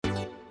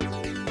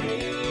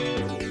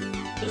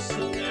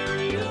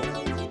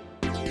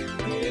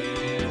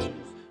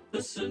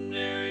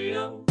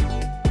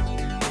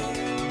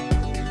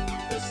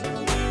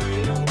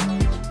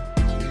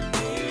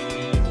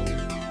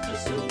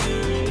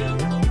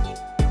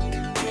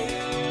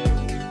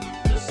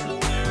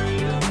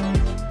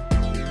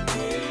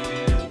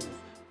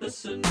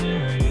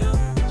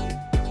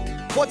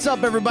What's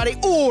up, everybody?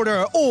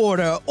 Order,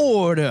 order,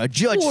 order.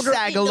 Judge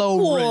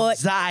Sagalo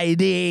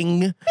residing.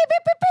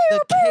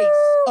 The case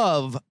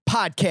of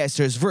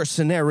Podcasters vs.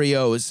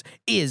 Scenarios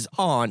is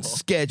on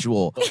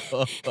schedule.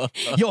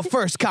 Your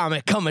first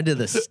comic coming to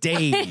the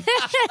stage.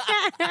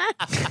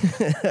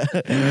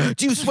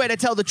 Do you swear to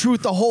tell the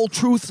truth, the whole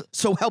truth,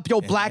 so help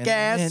your black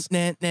ass?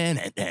 I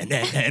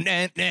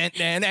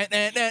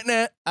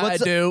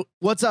do.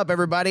 What's up,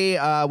 everybody?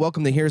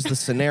 Welcome to Here's the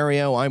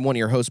Scenario. I'm one of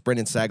your hosts,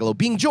 Brendan Sagalo,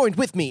 being joined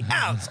with me,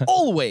 as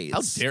always.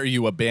 How dare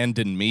you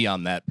abandon me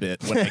on that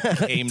bit when I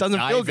came Doesn't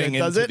feel diving good,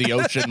 does into it? the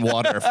ocean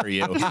water for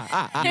you,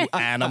 you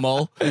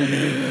animal.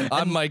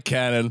 I'm Mike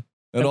Cannon,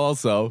 and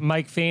also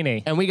Mike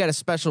Feeney. And we got a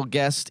special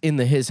guest in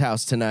the His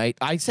House tonight.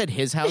 I said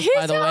his house,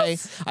 by the way.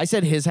 I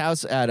said his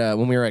house at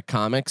when we were at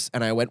Comics,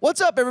 and I went,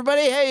 "What's up,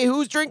 everybody? Hey,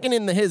 who's drinking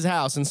in the His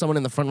House?" And someone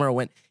in the front row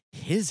went,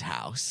 "His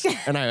house?"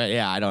 And I went,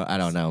 "Yeah, I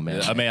don't know,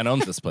 man." a man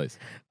owns this place.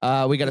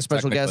 We got a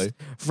special guest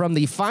from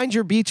the Find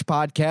Your Beach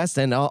podcast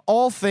and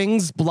all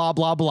things blah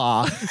blah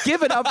blah.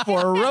 Give it up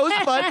for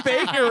Rosebud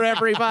Baker,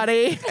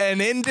 everybody.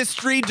 An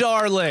industry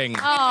darling.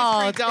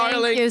 Oh,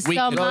 darling. thank you We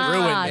so can much.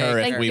 ruin her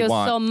if Thank we you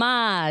want. so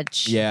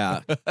much.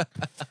 Yeah.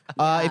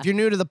 If you're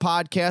new to the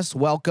podcast,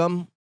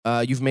 welcome.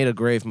 You've made a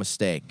grave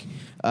mistake.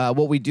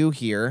 What we do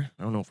here,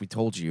 I don't know if we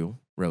told you,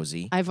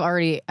 Rosie. I've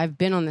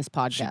been on this She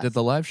podcast. did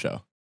the live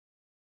show.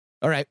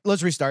 All right,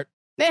 let's restart.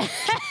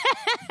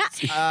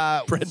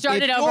 Start if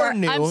it you're over.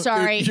 new- I'm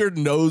sorry. Your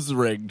nose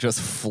ring just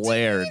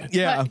flared.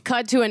 Yeah.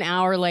 Cut to an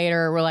hour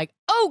later. We're like,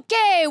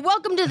 okay,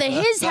 welcome to the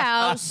His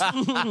House.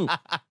 Welcome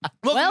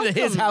to the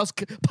His House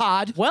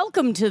pod.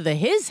 Welcome to the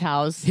His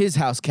House. His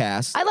House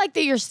cast. I like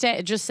that you're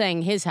just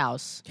saying His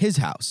House. His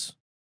House.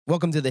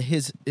 Welcome to the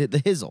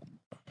Hizzle.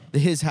 The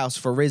His House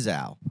for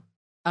Rizal.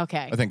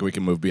 Okay. I think we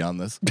can move beyond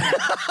this.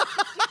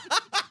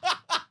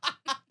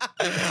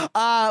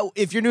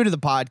 If you're new to the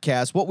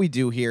podcast, what we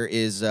do here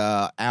is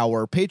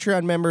our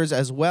Patreon members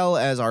as well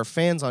as our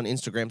fans on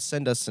Instagram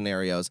send us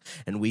scenarios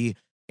and we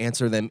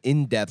answer them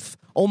in depth,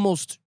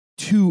 almost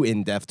too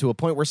in depth, to a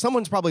point where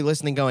someone's probably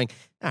listening going,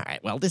 all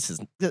right, well,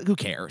 who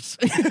cares?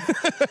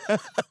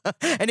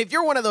 And if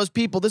you're one of those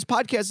people, this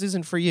podcast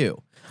isn't for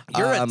you.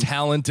 You're a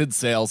talented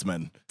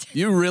salesman.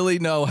 You really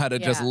know how to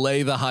just Yeah.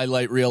 lay the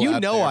highlight reel You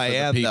out know there I for the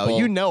am, though. people.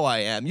 You know I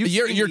am.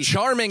 You're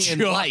charming in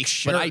Chuck life,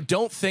 shirt. but I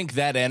don't think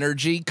that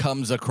energy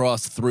comes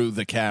across through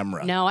the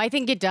camera. No, I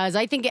think it does.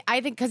 I think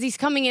because he's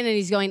coming in and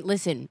he's going,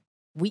 listen,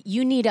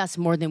 you need us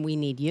more than we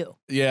need you.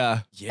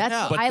 Yeah.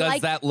 That's- But I does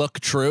like- that look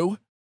true?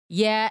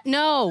 Yeah,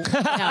 no.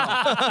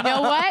 You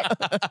know what?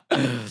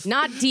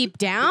 Not deep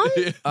down,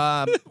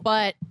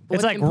 but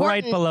what's like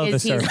right important below the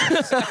is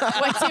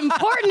what's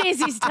important is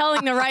he's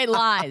telling the right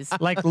lies.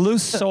 Like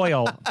loose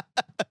soil.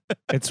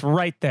 It's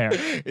right there.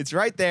 It's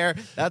right there.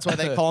 That's why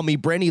they call me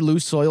Brenny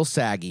Loose Soil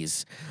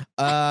Saggies.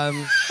 Now,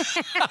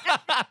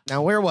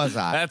 where was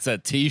I? That's a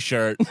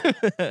T-shirt.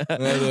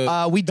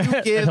 We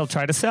do give. He'll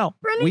try to sell.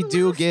 We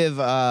do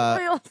give.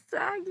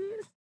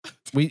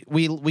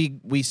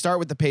 We start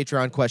with the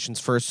Patreon questions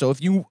first. So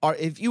if you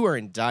are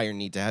in dire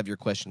need to have your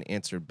question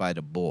answered by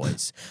the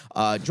boys,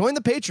 join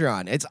the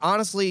Patreon. It's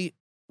honestly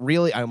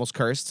really, I almost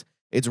cursed.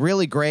 It's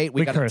really great.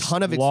 We got a cursed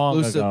ton of long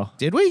exclusive. ago.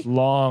 Did we?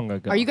 Long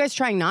ago. Are you guys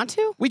trying not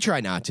to? We try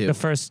not to.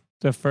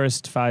 the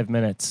first 5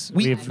 minutes?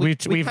 We We've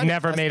kinda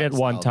never test made it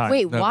one ourselves. time.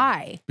 Wait, No.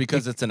 why?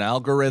 Because it's an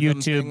algorithm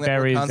thing YouTube that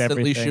buries we're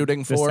constantly everything.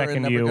 shooting for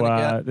and never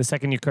gonna get. The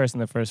second you curse in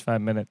the first 5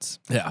 minutes.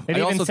 Yeah. It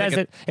even says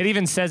it. It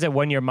even says it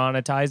when you're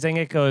monetizing.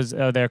 It goes,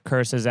 "Oh, their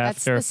curses That's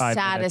after the 5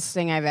 saddest minutes."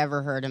 thing I've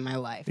ever heard in my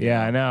life.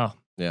 Yeah, I know.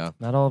 Yeah.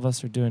 Not all of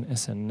us are doing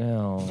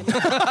SNL.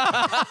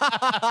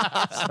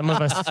 Some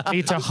of us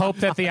need to hope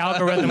that the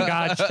algorithm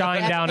God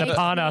shine That down makes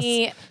upon us.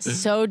 me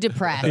so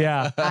depressed.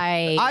 Yeah.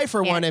 I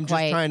For one, can't am just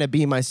quite- trying to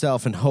be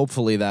myself, and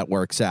hopefully that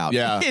works out.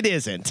 Yeah. It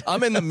isn't.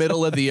 I'm in the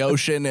middle of the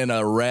ocean in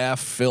a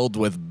raft filled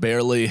with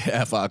barely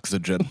half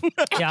oxygen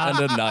Yeah.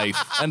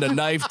 and a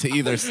knife to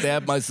either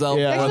stab myself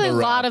Yeah. or Actually, the a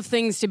lot raft. of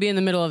things to be in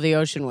the middle of the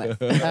ocean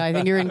with. I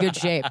think you're in good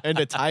shape. And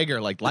a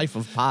tiger, like Life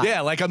of Pi.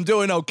 Yeah, like I'm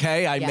doing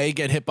okay. I may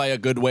get hit by a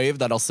good wave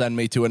that'll send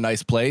me to a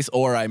nice place,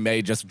 or I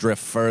may just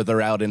drift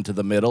further out into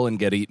the middle and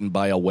get eaten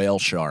by a whale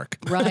shark.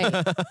 Right.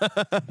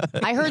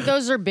 I heard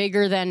those are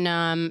bigger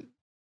than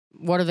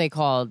what are they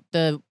called?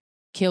 The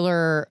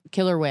killer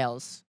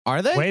whales.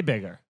 Are they? Way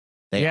bigger.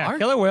 They yeah, are?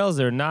 killer whales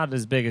are not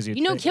as big as you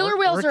You know, think. killer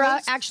whales are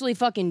orcas? actually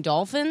fucking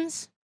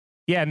dolphins.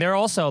 Yeah, and they're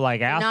also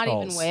like They're not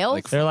assholes. even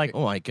whales. They're like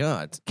Oh my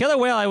God. killer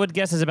whale. I would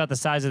guess is about the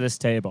size of this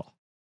table.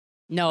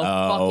 No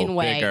fucking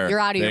way. Bigger, You're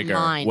out of bigger, your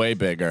mind. way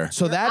bigger.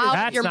 So You're that out is of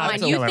That's your not a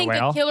mind. killer You think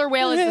whale. a killer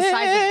whale is the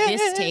size of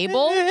this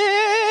table?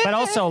 But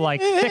also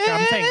like thicker.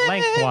 I'm saying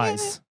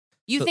lengthwise.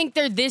 You think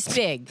they're this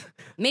big?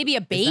 Maybe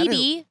a that a-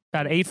 baby.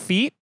 About 8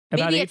 feet.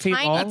 About Maybe a 8 feet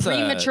tiny long. That's a-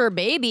 premature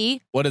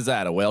baby. What is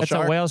that? A whale That's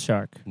shark? a whale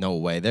shark. No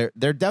way.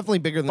 They're definitely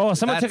bigger than. Oh,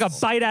 someone took a That's-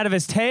 bite out of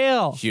his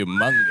tail.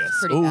 Humongous.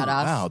 Pretty Ooh, badass.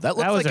 wow, that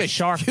looks was like a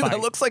shark That bite.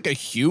 looks like a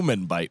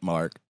human bite,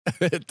 Mark.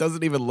 It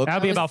doesn't even look. That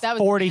would be about that was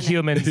 40 canon.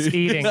 humans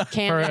eating for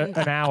Canon.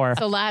 an hour.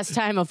 The last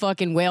time a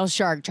fucking whale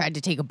shark tried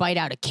to take a bite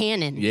out of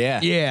cannon. Yeah,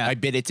 Yeah. I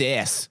bit its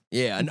ass.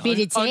 Yeah, an Beat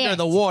its under ass.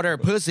 the water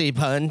pussy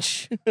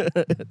punch,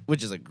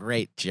 which is a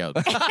great joke.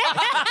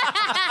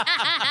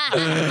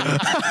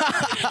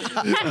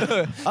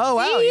 Oh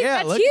wow, See? yeah,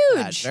 That's look at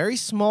that. huge. Very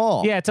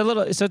small. Yeah, it's a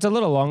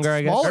little longer,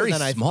 I guess. Smaller Very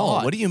than I small.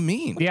 thought. What do you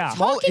mean? Yeah.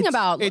 Small- Talking it's-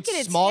 about, look it's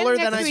at it, smaller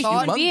standing than next I to a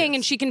human thought. being,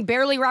 and she can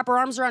barely wrap her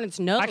arms around its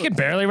nose. I can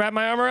barely wrap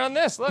my arm around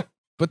this. Look.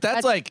 But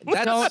that's like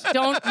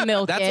don't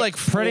milk that's it. like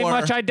Pretty four-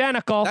 much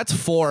identical. That's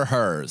for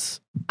hers.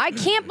 I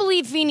can't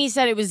believe Feeney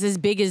said it was as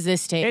big as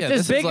this tape. It's Yeah, as this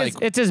is big as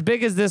like- it's as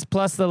big as this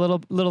plus the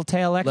little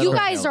tail extra. You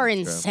Little guys tail are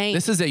extra. insane.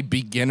 This is a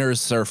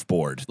beginner's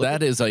surfboard.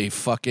 That is a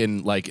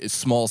fucking like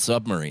small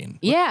submarine.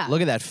 yeah.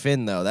 Look at that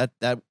fin though. That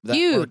work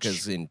Huge.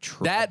 is in That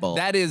trouble.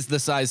 that is the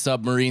size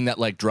submarine that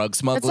like drug That's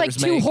smugglers like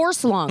two make.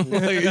 horse lungs.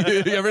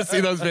 You ever see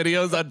those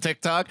videos on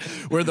TikTok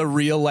where the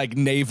real like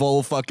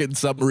naval fucking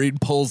submarine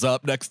pulls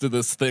up next to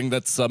this thing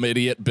that some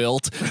idiot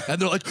built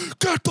and they're like,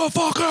 "Get the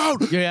fuck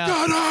out! Yeah.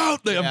 Get out!"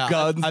 They have Yeah,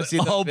 guns. I've seen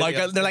those oh my videos.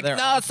 god! They're like, They're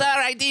 "No, sir,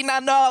 I did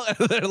not know."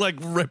 And they're like,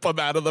 rip them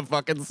out of the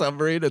fucking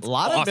submarine. It's a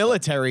lot awesome. of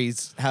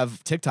militaries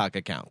have TikTok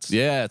accounts.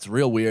 Yeah, it's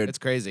real weird. It's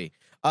crazy.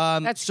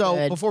 That's so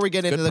good. before we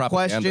get into Good the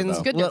propaganda, questions,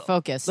 though. Good to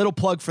focus. Little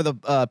plug for the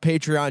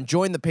Patreon.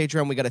 Join the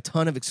Patreon. We got a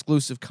ton of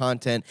exclusive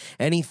content.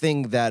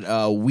 Anything that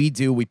we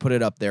do, we put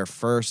it up there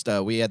first.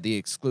 We had the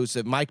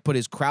exclusive. Mike put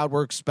his crowd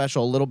work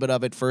special, a little bit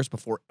of it first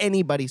before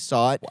anybody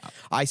saw it.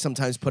 I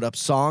sometimes put up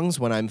songs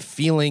when I'm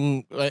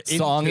feeling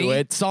Songy? into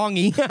it.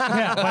 Songy.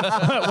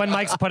 Yeah, when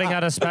Mike's putting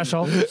out a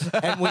special.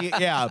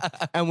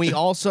 and we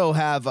also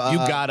have You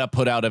gotta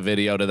put out a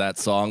video to that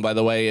song, by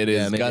the way. It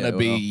is maybe I gonna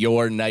be will.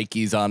 your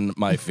Nikes on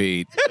my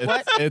feet.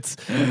 It's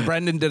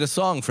Brendan did a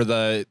song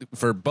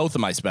for both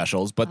of my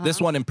specials, but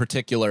this one in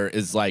particular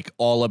is like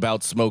all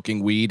about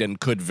smoking weed and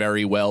could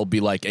very well be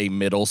like a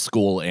middle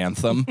school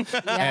anthem.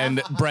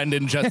 And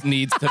Brendan just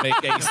needs to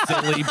make a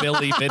silly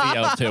Billy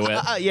video to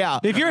it. yeah.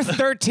 If you're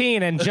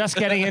 13 and just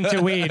getting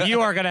into weed,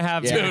 you are gonna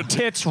have Yeah.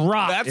 tits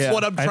rock. That's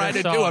what I'm I trying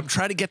to just do. saw- I'm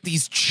trying to get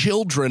these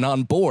children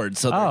on board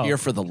so they're Oh. here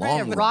for the long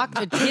Trying to run. rock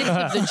the tits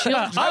of the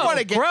children. I want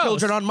to get gross.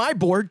 children on my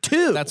board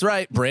too. That's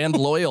right, brand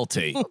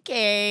loyalty.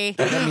 Okay.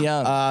 Get me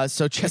on.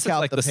 So check This is out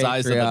like the Patreon.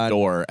 size of the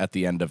door at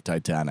the end of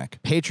Titanic.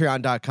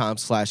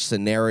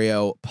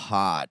 Patreon.com/scenario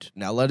pod.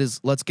 Now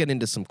let's get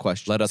into some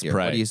questions. Let us here.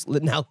 pray.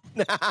 What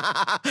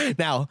do you,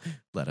 now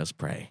let us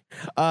pray.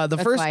 The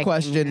That's first why I came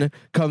question here.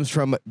 comes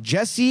from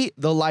Jesse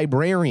the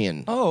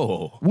librarian.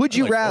 Oh. Would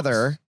you I like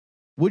rather? books.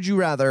 Would you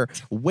rather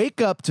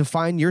wake up to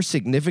find your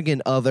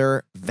significant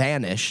other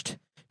vanished,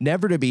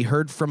 never to be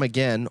heard from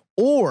again,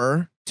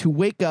 or to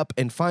wake up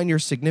and find your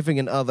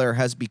significant other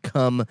has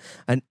become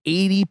an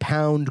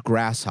 80-pound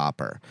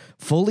grasshopper,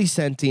 fully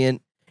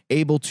sentient,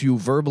 able to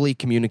verbally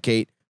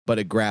communicate, but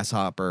a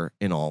grasshopper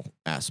in all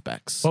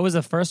aspects? What was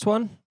the first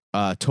one?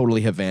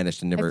 Totally have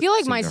vanished and never. I feel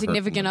like seen my or heard from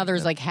significant them other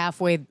is again. like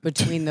halfway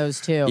between those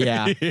two.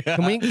 Yeah.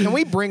 Can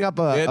we bring up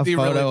a Andy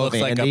photo really of looks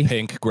like Andy? a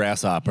pink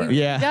grasshopper.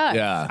 Yeah. Yeah.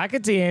 Yeah. I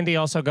could see Andy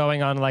also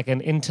going on like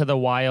an into the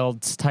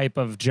wilds type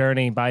of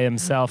journey by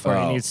himself where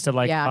Oh. he needs to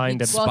like Yeah,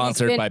 find he- it. well,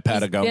 Sponsored he's been- by He's been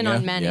Patagonia.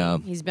 on many. Yeah.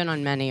 He's been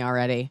on many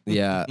already.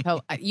 Yeah.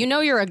 So you know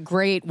you're a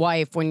great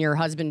wife when your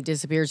husband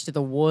disappears to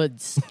the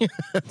woods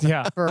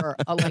Yeah. for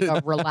like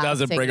a relaxing.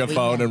 Doesn't bring a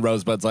phone, weekend. and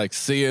Rosebud's like,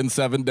 "See you in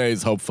 7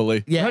 days,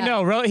 hopefully." Yeah.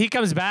 Oh, no, he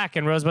comes back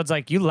and Rosebud's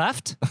like, "You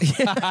left?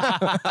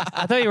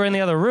 I thought you were in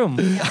the other room.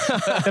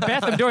 The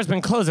bathroom door's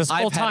been closed this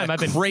whole I've had time. a I've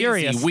been crazy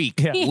furious."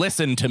 week. Yeah.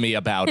 Listen to me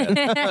about it.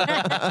 No,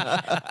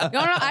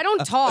 I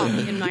don't talk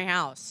in my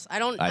house.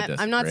 I'm not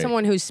disagree.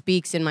 someone who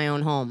speaks in my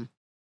own home.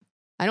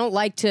 I don't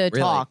like to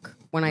talk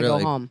when I go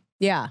Really? home.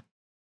 Yeah.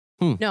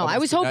 Hmm. No, I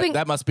was That- hoping.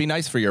 That must be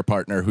nice for your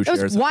partner who That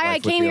shares. was his why I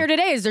life with came you. here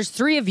today. Is there's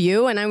 3 of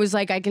you, and I was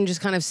like, I can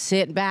just kind of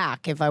sit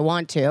back if I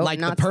want to, Like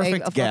and the not say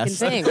perfect a guest.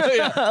 fucking thing.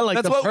 Like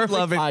That's the what we perfect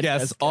love in podcast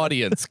guests,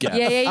 audience guests.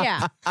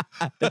 Yeah.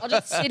 I'll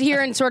just sit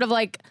here and sort of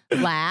like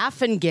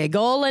laugh and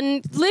giggle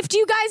and lift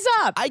you guys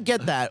up. I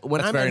get that. When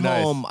That's I'm very at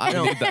nice. home, I I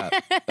don't. need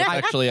that. That's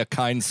actually a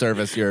kind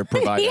service you're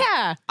providing.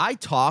 Yeah. I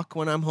talk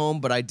when I'm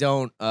home, but I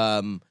don't.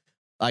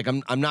 Like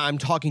I'm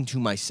talking to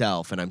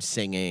myself and I'm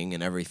singing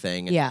and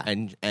everything. And, Yeah.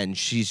 And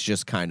she's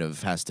just kind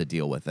of has to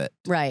deal with it.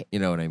 Right. You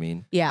know what I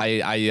mean? Yeah.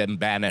 I am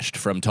banished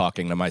from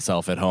talking to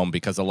myself at home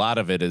because a lot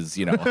of it is,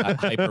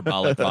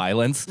 hyperbolic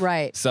violence.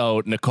 Right.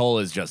 So Nicole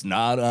is just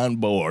not on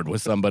board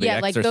with somebody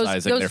Yeah, like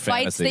exercising those their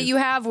fights that fantasies. you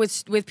have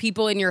with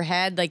people in your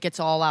head, like it's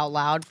all out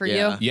loud for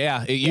Yeah. you.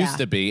 Yeah, it used Yeah.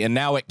 to be, and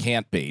now it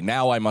can't be.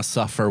 Now I must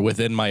suffer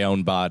within my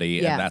own body,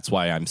 Yeah. and that's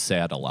why I'm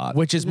sad a lot.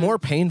 Which is more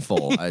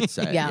painful, I'd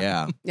say. Yeah.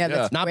 Yeah. Yeah,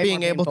 that's Not way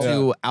being more able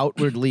painful. to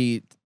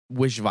outwardly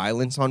wish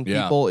violence on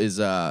Yeah. people is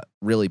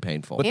really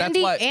painful. But that's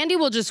Andy, why- Andy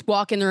will just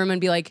walk in the room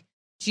and be like,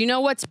 "Do you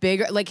know what's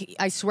bigger?" Like,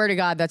 I swear to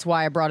God, that's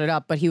why I brought it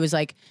up. But he was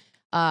like,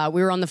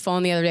 we were on the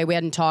phone the other day. We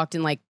hadn't talked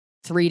in like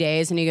 3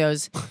 days, and he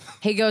goes,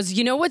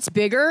 you know what's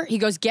bigger? He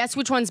goes, guess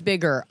which one's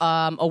bigger,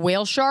 a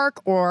whale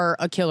shark or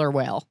a killer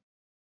whale?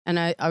 And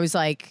I was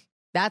like,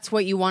 that's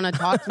what you want to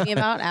talk to me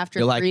about after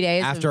You're 3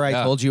 days? After I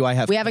told you I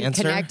have we haven't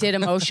cancer? connected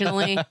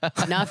emotionally,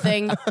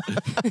 nothing.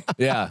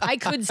 Yeah. I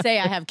could say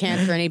I have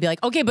cancer, and he'd be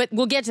like, okay, but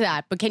we'll get to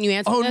that. But can you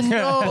answer Oh this?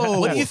 no!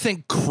 What do you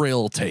think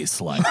krill tastes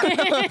like?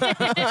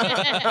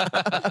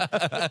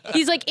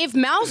 He's like, if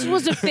Mouse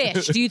was a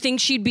fish, do you think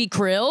she'd be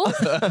krill?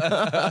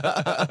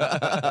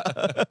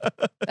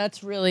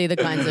 That's really the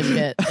kinds of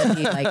shit that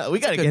he like. We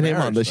gotta good get him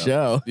on the marriage,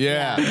 show.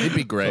 Yeah, it'd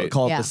be great.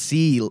 Call it Yeah. the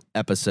C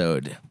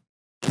episode.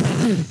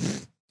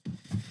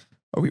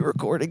 Are we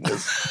recording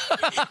this?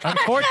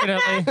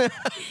 Unfortunately,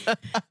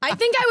 I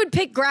think I would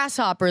pick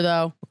grasshopper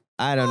though.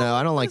 I don't know.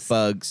 I don't like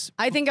bugs.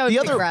 I think I would The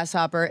pick other-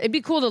 grasshopper. It'd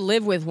be cool to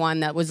live with one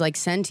that was like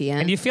sentient.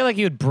 and you feel like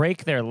you'd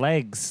break their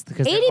legs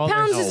because they're 80 all-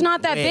 pounds no is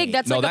not that way. big.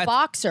 That's No, like a that's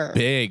boxer.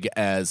 Big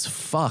as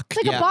fuck. It's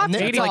like Yeah, a and boxer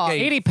then- 80, dog.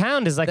 80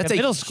 pound is like That's a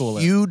middle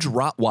schooler. huge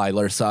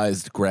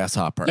Rottweiler-sized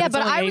grasshopper. Yeah, It's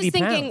but only I was 80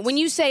 thinking pounds. when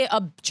you say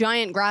a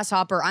giant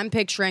grasshopper, I'm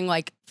picturing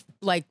like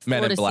Men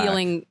floor in to Black.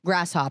 ceiling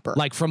grasshopper.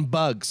 Like from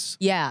Bugs,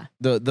 Yeah.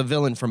 the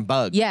villain from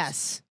Bugs.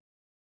 Yes.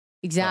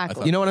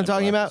 Exactly. You know what I'm Men in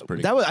talking Black was about?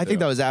 pretty That was. good, I think too.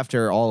 that was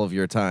after all of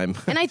your time.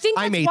 And I think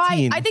I'm that's why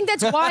 18. I think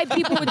that's why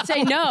people would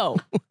say no.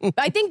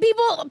 I think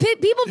people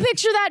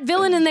picture that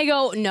villain and they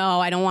go,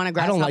 "No, I don't want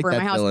a I don't grasshopper like in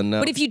that my house." villain, no.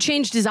 But if you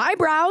changed his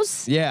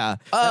eyebrows, Yeah.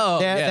 Oh,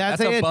 That- yeah,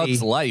 that's Andy. a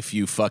Bug's Life,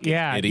 you fucking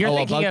yeah, idiot. you're Oh, a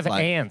thinking Bug's of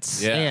Life.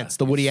 ants. Yeah. Ants,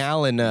 the Woody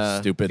Allen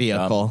Stupid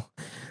vehicle.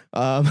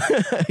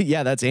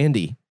 Yeah, that's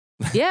Andy.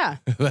 yeah,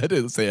 That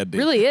is Andy.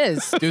 really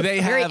is. Do they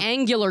Very have...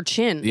 angular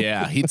chin.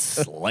 Yeah, he'd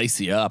slice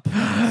you up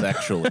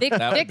sexually. Thick,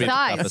 That would thick be the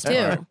thighs toughest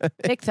too. part.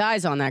 Thick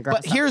thighs on that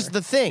grasshopper. But here's the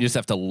You thing. just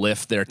have to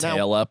lift their Now-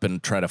 tail up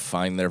and try to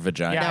find their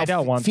vagina. Yeah, I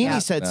don't want Feeney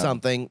that. said No.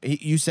 something.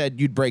 You said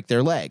you'd break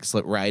their legs,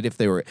 right? If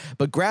they were,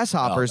 but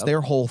grasshoppers, Oh,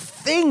 their whole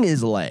thing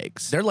is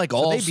legs. They're like So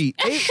all... they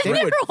would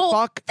Their whole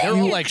fuck They're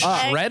you like up.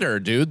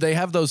 Shredder, dude. They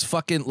have those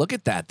fucking... Look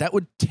at that. That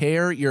would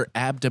tear your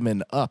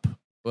abdomen up.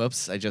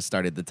 Whoops! I just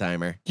started the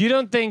timer. You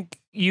don't think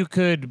you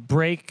could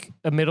break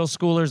a middle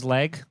schooler's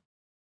leg?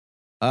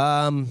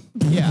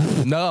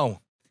 Yeah. No.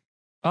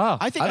 Oh,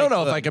 I think I don't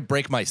know if could. I could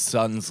break my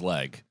son's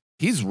leg.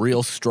 He's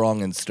real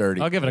strong and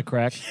sturdy. I'll give it a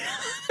crack.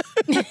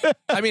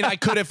 I mean, I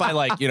could if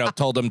I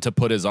told him to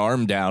put his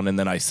arm down and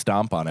then I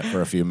stomp on it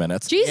for a few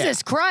minutes.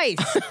 Jesus Christ,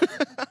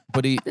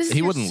 But This is he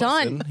your wouldn't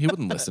son. listen. He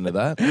wouldn't listen to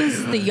that. this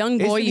is the young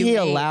boy Isn't you he made.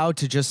 allowed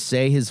to just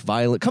say his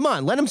violent? Come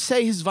on, let him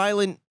say his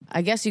violent.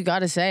 I guess you got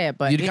to say it,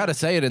 but You'd got to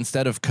say it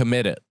instead of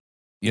commit it.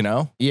 You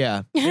know?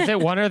 Yeah. Is it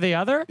one or the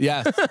other?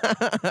 Yes.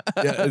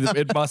 Yeah,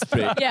 it must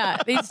be. yeah,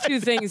 these two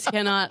things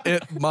cannot.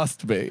 It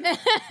must be.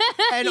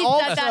 And He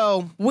said that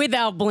also,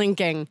 without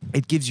blinking.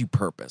 it gives you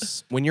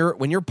purpose. When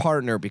your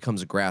partner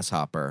becomes a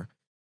grasshopper,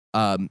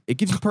 it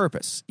gives you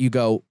purpose. You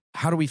go,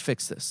 how do we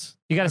fix this?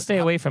 You got to stay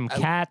away from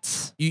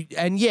cats. We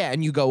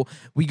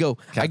go,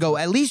 I go,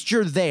 at least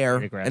you're there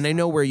Very and I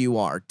know where you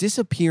are.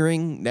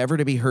 Disappearing, never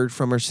to be heard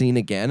from or seen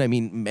again. I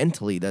mean,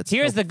 mentally, that's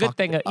Here's so the good fucked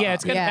thing. Yeah, up.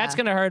 it's gonna Yeah. that's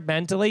gonna hurt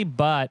mentally,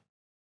 but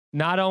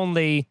not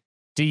only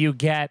do you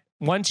get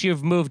once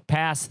you've moved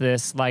past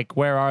this, like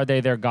where are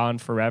they? They're gone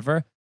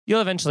forever.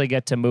 You'll eventually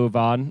get to move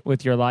on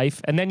with your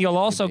life, and then you'll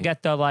also Maybe.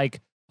 get the like,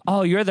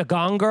 oh, you're the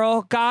Gone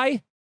Girl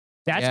guy.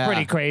 That's Yeah.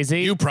 pretty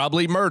crazy. You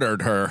probably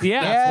murdered her.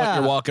 Yeah. That's what Yeah.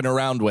 you're walking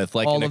around with,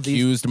 like All an of these-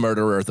 accused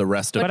murderer the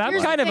rest of but your I'm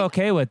life. kind of thing.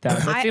 okay with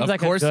that. It I- seems Of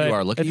like course a good, you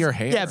are. Look at your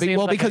hair. Yeah, seems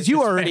well, like because it's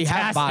you already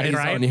have fantastic, bodies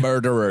right? on you.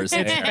 Murderers.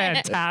 It's hair.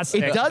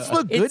 fantastic. It does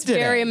look good It's today.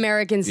 very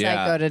American Psycho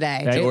Yeah.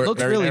 today. Right? It Very-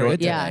 looks very really good.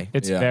 good Yeah. today.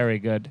 It's Yeah. very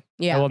good.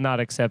 Yeah. I will not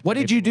accept. What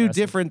did you anything do less.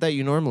 different that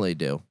you normally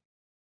do?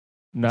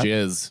 No.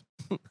 Jizz.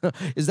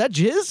 Is that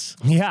jizz?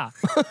 Yeah.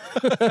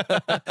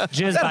 Is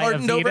Jizz that by hard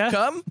to Avita.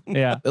 overcome?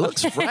 Yeah. It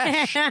looks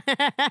fresh.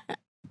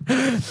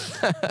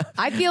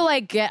 I feel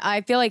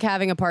like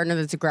having a partner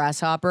that's a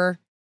grasshopper,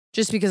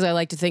 just because I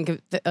like to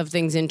think of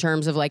things in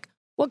terms of like,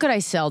 what could I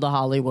sell to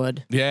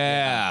Hollywood?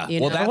 Yeah.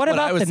 You Well, know? that's What what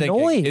about I was the thinking.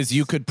 noise? Is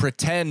you could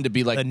pretend to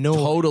be like The noise.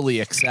 totally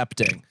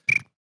accepting.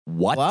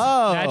 What?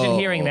 Whoa. Imagine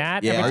hearing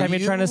that Yeah. every time Are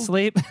you're trying to you-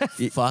 sleep.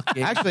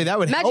 Fucking. Actually, that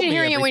would help Imagine me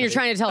hearing it when you're everything.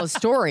 trying to tell a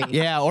story.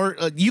 Yeah, or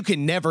you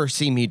can never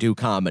see me do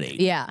comedy.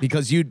 Yeah.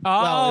 Because you'd.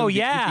 Oh,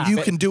 yeah. you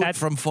can do it That's-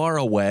 from far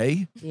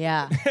away.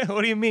 Yeah.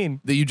 What do you mean?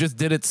 That you just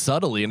did it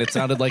subtly, and it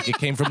sounded like it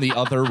came from the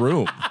other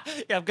room.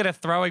 Yeah, I'm good at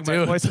throwing my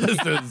Dude, voice. this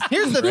is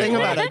Here's the thing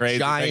about a crazy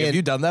thing. Have giant.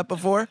 you done that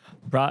before?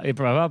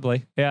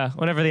 Probably. Yeah.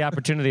 Whenever the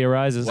opportunity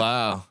arises.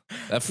 Wow.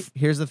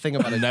 Here's the thing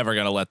about I'm never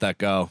gonna let that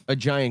go. a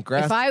giant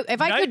grass.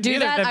 If I could do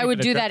Neither of that, them I you would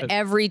could do attempt that it.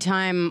 every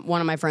time one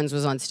of my friends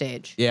was on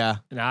stage. Yeah.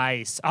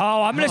 Nice.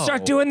 Oh, I'm going to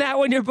start Oh. doing that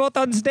when you're both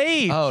on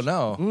stage. Oh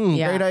no.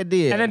 Yeah. Great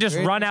idea. And then just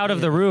Great run out of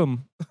idea. the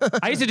room.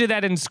 I used to do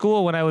that in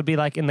school when I would be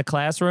like in the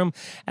classroom,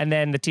 and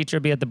then the teacher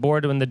would be at the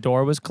board when the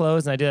door was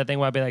closed, and I do that thing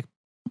where I'd be like,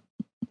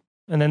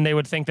 and then they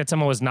would think that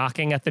someone was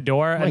knocking at the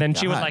door, and then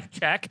she would God. like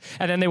check,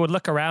 and then they would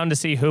look around to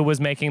see who was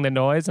making the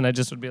noise, and I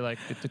just would be like,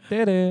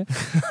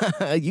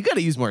 You got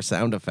to use more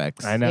sound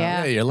effects. I know.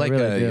 Yeah. Yeah, you're like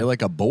really do. you're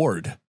like a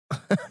board.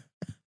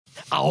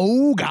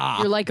 Oh God.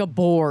 You're like a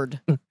board.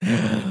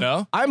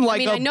 No. I'm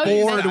like I a know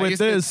you board said- with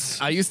this.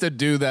 I used to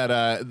do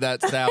that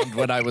sound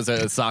when I was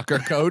a soccer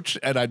coach,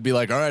 and I'd be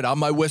like, "All right, on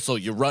my whistle,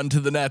 you run to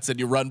the nets and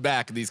you run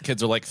back." And these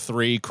kids are like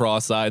 3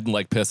 cross-eyed and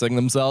like pissing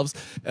themselves,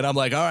 and I'm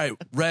like, "All right,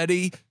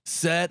 ready,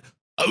 set,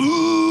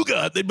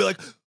 ooga." They'd be like,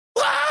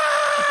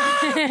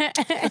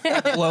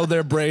 blow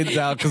their brains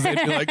out because they'd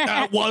be like,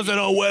 "That wasn't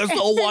a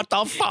whistle. What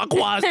the fuck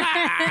was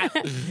that?"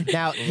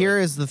 Now, here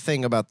is the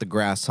thing about the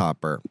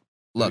grasshopper.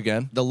 Look,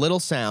 Again? the little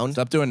sound.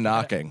 Stop doing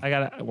knocking. I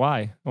gotta.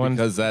 Why? I wanna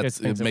Because get that's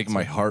things it's making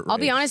my heart I'll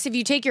be race. honest, if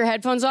you take your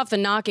headphones off, the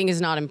knocking is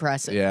not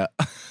impressive. Yeah.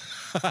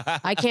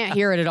 I can't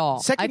hear it at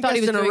all. Second I thought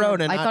he guest was in a doing, row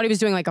to I not- thought he was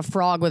doing like a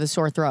frog with a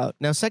sore throat.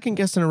 Now, second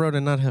guest in a row to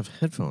not have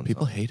headphones.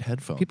 People on. hate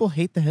headphones. People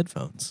hate the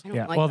headphones. I don't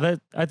Yeah. like Well, that.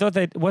 I thought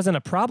that wasn't a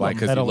Why? problem.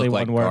 Because that you only look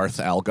like one works.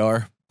 Garth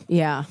Algar.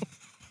 Yeah.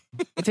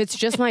 If it's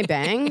just my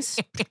bangs,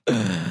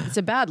 it's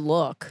a bad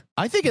look.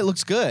 I think it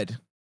looks good.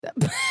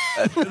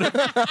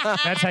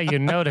 That's how you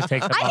know to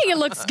take them I off. think it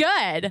looks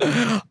good.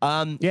 Yeah,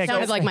 Sounded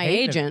guys like my hate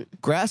it.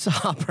 agent.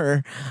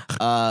 Grasshopper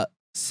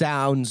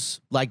sounds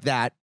like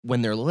that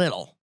when they're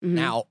little. Mhm.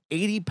 Now,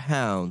 80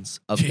 pounds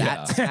of Yeah.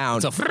 that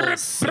sound. It's a full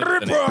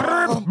symphony.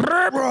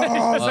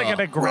 It's like an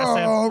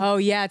aggressive. Oh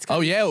yeah, it's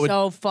Oh, yeah, it would-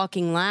 so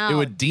fucking loud. It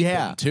would deepen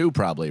Yeah. too,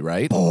 probably,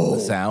 right? The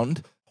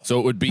sound. So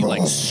it would be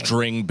like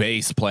string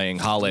bass playing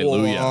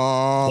Hallelujah.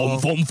 Fum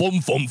fum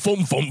fum fum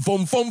fum fum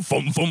fum fum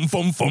fum fum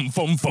fum fum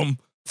fum fum.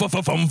 Fum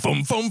fum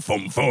fum fum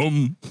fum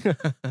fum.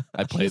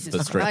 I played the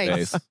Jesus string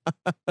Christ.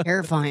 bass.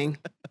 Terrifying.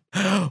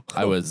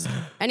 I was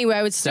Anyway,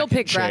 I would still Second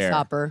pick chair.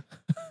 grasshopper.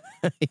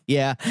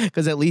 Yeah,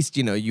 because at least,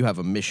 you have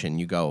a mission.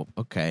 You go,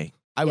 okay.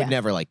 I would Yeah.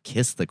 never like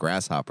kiss the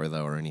grasshopper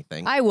though or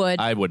anything. I would.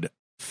 I would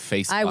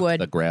face I fuck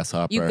would. the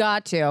grasshopper. You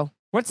got to.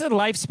 What's the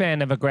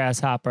lifespan of a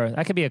grasshopper?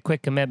 That could be a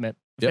quick commitment.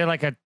 If Yep. they're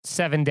like a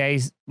 7-day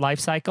life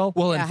cycle.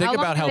 Well, Yeah, and think how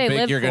long about do how they big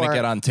live you're going to for?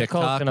 get on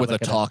TikTok gonna with a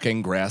look it up.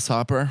 talking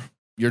grasshopper.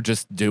 You're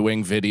just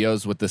doing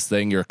videos with this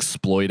thing. You're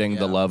exploiting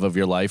the Yeah. love of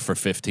your life for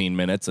 15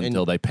 minutes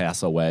until they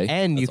pass away.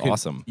 and you That's can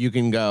awesome. you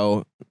can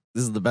go,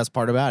 this is the best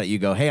part about it. You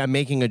go, hey, I'm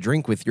making a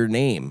drink with your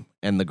name.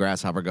 And the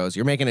grasshopper goes,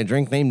 you're making a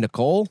drink named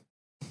Nicole?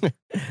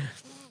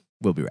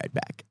 We'll be right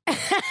back.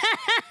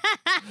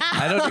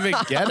 I don't even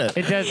get it.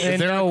 It does Is in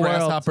there no a world.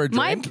 grasshopper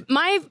drink?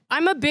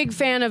 I'm a big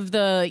fan of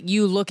the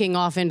you looking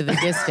off into the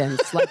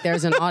distance like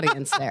there's an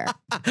audience there.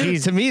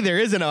 To me, there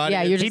is an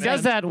audience. Yeah, you're He just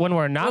does that when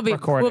we're not we'll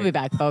recording. be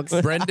back, folks.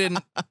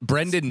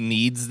 Brendan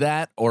needs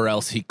that, or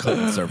else he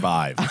couldn't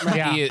survive.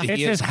 Yeah, He it's has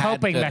his had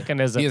coping to-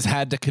 mechanism. He has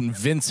had to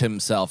convince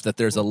himself that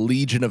there's a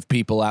legion of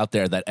people out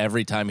there that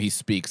every time he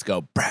speaks,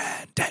 go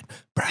Brandon.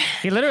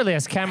 He literally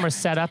has cameras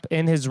set up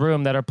in his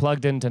room that are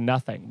plugged into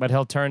nothing, but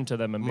he'll turn to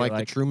them and I'm be like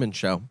like, the Truman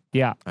Show.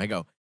 "Yeah, I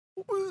go,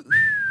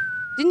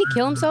 Didn't he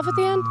kill himself at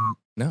the end?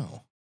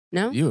 No,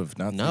 No. you have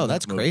not. no, seen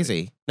that's that movie.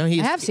 crazy. No,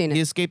 he I have seen it.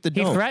 He escaped the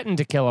he dome. threatened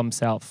to kill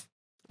himself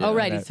Oh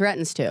right, he that-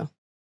 threatens to.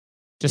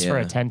 just for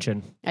Yeah.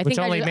 attention, I which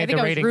think only I made think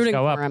the I was ratings rooting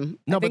go up." for him.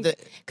 No, but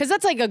because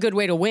that's like a good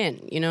way to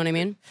win. You know what I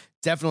mean?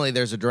 definitely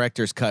there's a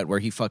director's cut where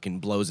he fucking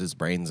blows his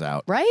brains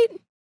out. Right?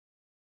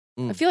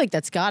 Mm. I feel like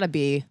that's got to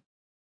be.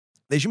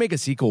 They should make a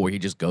sequel where he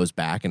just goes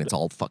back and it's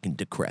all fucking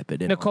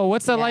decrepit. And Nicole,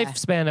 what's the Yeah.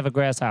 lifespan of a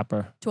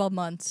grasshopper? 12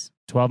 months.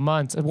 12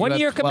 months. You 1 have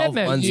year 12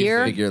 commitment. months to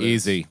Year? figure this.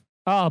 Easy.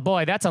 Oh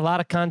boy, that's a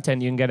lot of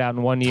content you can get out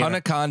in 1 year. Ton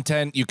of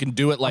content. You can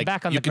do it like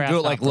back on you the can do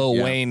it like grasshopper. Lil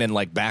Yeah. Wayne and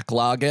like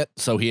backlog it,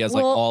 so he has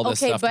like Well, all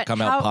this okay, stuff to but come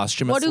how- out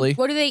posthumously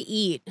What do they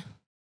eat?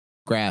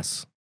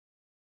 Grass,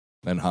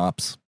 and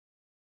hops.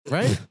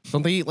 right?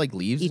 Don't they eat like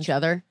leaves? Each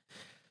other.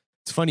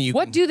 It's funny. You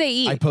What can- do they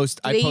eat? I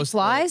post they eat the-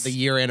 flies? The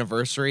year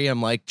anniversary.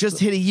 I'm like, just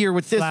hit a year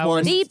with this Flowers,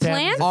 one. They eat stems,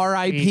 plants?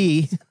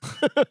 R.I.P.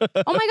 Oh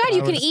my god,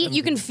 you can Flowers, eat.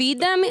 You can stems. feed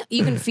them.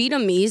 You can feed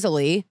them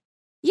easily.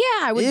 Yeah,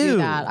 I would Ew. do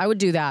that. I would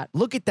do that.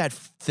 Look at that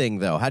thing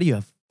though. How do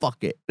you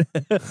fuck it?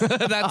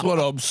 That's what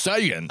I'm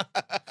saying.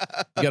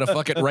 You gotta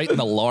fuck it right in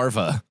the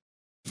larva.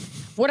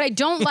 What I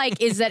don't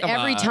like is that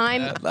every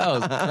time. That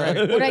was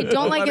great. What I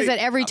don't like is that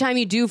every time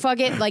you do fuck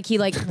it, like he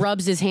like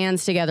rubs his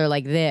hands together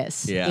like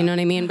this. Yeah. You know what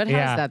I mean? But how's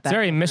Yeah, that? it's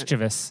very different?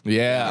 mischievous.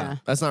 Yeah.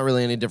 That's not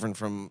really any different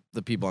from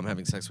the people I'm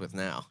having sex with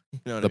now. You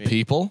know what The I mean?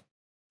 people,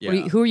 Yeah.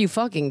 Who are you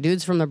fucking?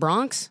 Dudes from the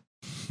Bronx?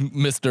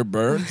 Mr.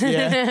 Burns.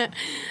 Yeah.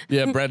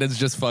 Yeah, Brendan's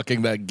just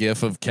fucking that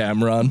gif of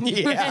Cameron.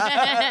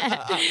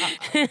 Yeah.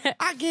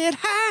 I get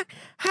high,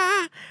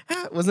 high,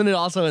 high. Wasn't it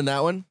also in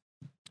that one?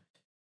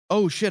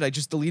 Oh shit! I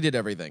just deleted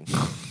everything.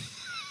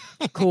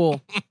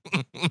 Cool.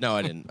 No,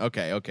 I didn't.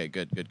 Okay,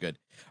 good.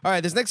 All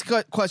right, this next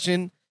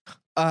question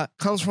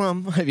comes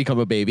from I become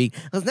a baby.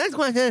 This next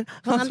question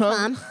comes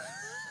from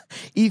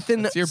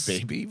Ethan. That's your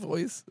baby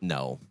voice.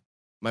 No,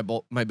 my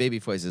baby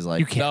voice is like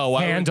You can't No,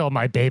 why would- handle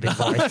my baby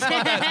voice. No,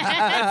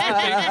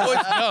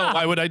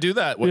 why would I do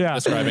that when Yeah.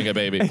 describing a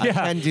baby? I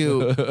can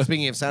do.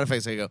 Speaking of sound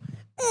effects, I go.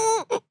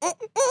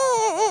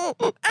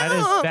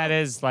 that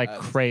is like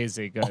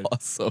crazy good.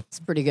 Awesome. It's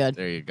pretty good.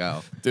 There you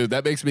go. Dude,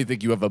 that makes me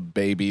think you have a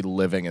baby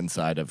living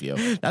inside of you.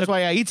 That's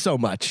why I eat so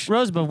much.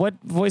 Rosebud, what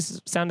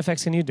voice sound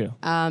effects can you do?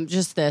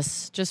 Just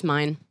this. Just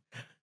mine.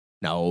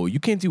 No, you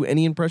can't do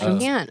any I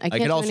impressions. can't. I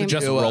can't could do also any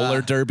Just do,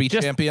 roller derby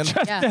champion.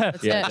 Yeah,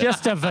 that's it.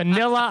 Just a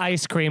vanilla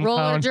ice cream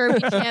Roller cone. derby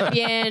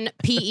champion,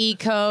 PE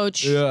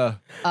coach, Yeah.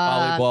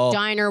 Volleyball.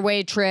 diner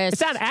waitress.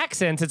 It's not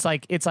accents. It's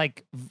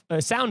like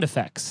sound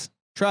effects.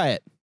 Try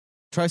it.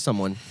 Try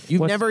someone. You've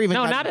What's- never even.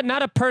 No, had-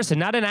 not a person,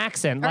 not an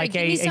accent. All right, Like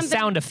give me a something-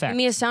 sound Give effect.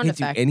 me a sound Can't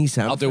do effect. any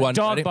sound. I'll do one.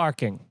 Dog Ready?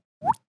 barking.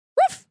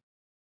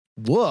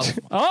 Whoa.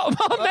 Oh,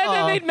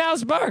 man, they made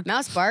mouse bark.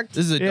 Mouse barked.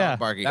 This is a Yeah. dog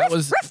barking. That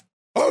was.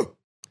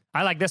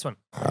 I like this one.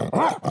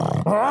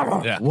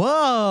 Yeah.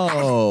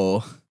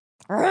 Whoa.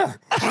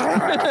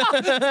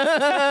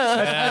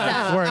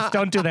 That's worse.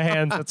 Don't do the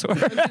hands. That's worse.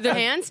 The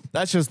hands.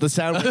 That's just the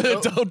sound.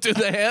 Don't do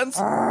the hands.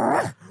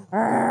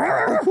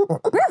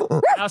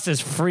 Mouse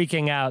is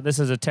freaking out. This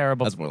is a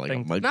terrible That's more like a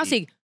thing. monkey.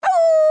 Mousey.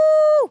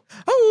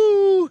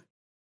 Oh.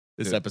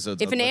 This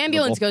episode's If an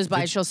ambulance goes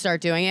by, she'll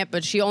start doing it,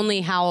 but she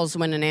only howls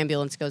when an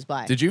ambulance goes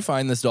by. Did you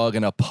find this dog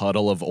in a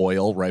puddle of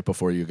oil right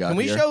before you got Can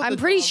we here? show I'm the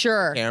pretty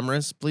sure.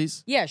 cameras,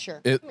 please? Yeah,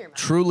 sure. It Come here, Mouse.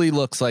 truly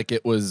looks like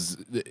it was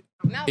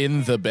Mouse.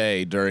 in the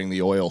bay during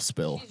the oil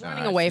spill. She's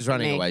running away She's from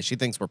running me. away. She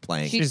thinks we're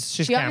playing. She's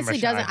She camera honestly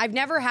shy. doesn't. I've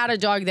never had a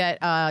dog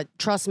that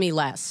trusts me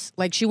less.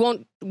 Like she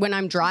won't when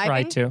I'm driving.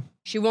 Right to.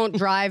 She won't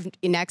drive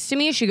next to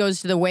me. She goes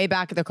to the way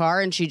back of the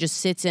car and she just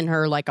sits in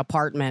her like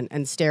apartment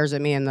and stares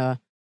at me in the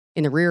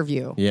rear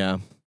view. Yeah.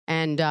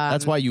 And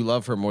That's why you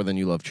love her more than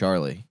you love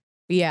Charlie.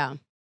 yeah,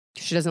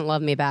 she doesn't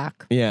love me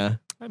back. Yeah.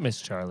 I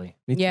miss Charlie.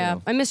 Me Yeah,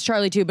 too. I miss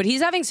Charlie too, but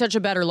he's having such a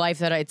better life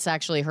that it's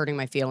actually hurting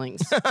my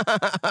feelings.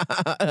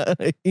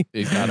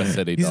 He's not a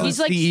city He's dog. He's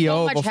like CEO so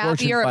of much a Fortune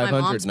happier at my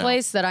 500 mom's now.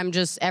 place that I'm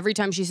just every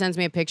time she sends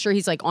me a picture,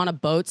 he's like on a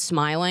boat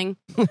smiling.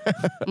 I'm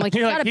like,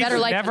 you You're got like, a better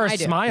he's life never than I do.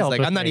 He's smiled. like,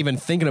 with I'm not me. even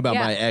thinking about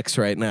Yeah. my ex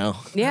right now.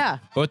 Yeah,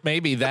 But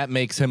maybe that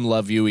makes him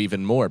love you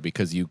even more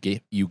because you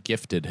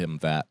gifted him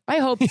that. I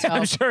hope so.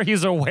 I'm sure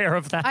he's aware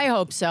of that. I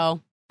hope so.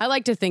 I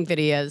like to think that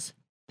he is.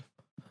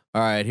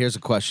 All right, here's a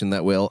question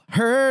that will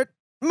hurt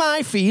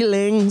my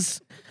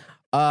feelings.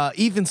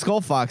 Ethan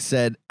Skullfox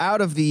said, out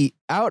of the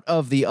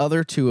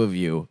other two of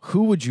you,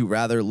 who would you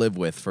rather live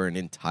with for an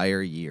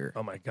entire year?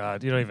 Oh my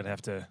God! You don't even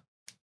have to.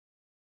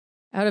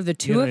 Out of the You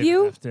two don't of even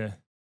you, have to.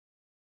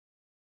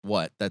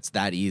 What? That's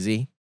that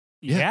easy?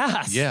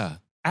 Yes. Yeah.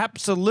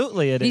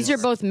 Absolutely, it is. these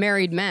are both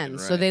married men,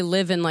 so Right. they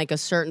live in like a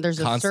certain. There's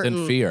a Constant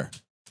certain fear.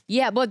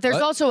 Yeah, but there's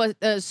What? also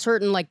a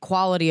certain like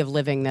quality of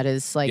living that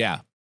is like Yeah.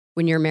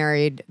 when you're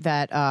married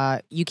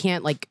that you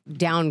can't like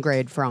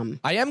downgrade from.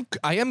 I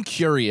am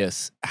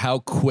curious how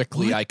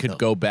quickly What I could the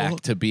go back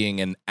fuck? to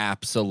being an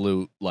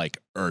absolute like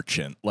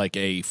urchin, like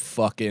a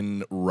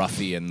fucking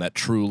ruffian that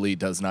truly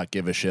does not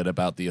give a shit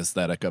about the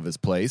aesthetic of his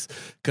place.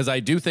 Because I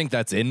do think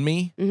that's in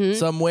me Mhm.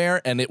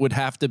 somewhere, and it would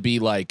have to be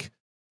like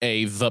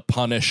a The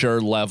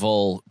Punisher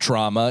level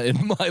trauma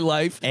in my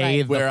life.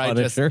 Right. Where I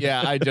Punisher.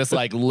 just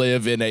like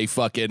live in a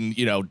fucking,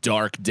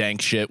 dark,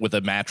 dank shit with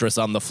a mattress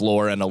on the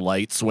floor and a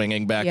light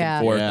swinging back Yeah.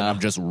 and forth, Yeah. and I'm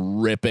just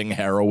ripping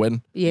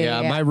heroin.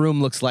 Yeah, My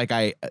room looks like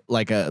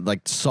like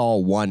Saw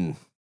 1.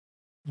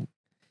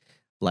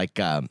 Like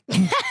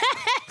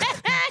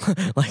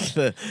like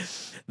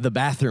the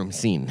bathroom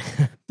scene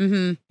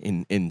mm-hmm.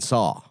 in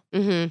Saw.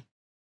 Mm-hmm.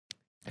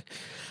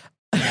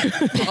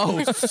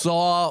 Oh,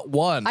 Saw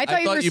 1. I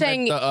thought you were meant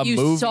saying a you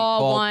movie saw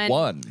called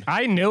one.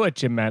 I knew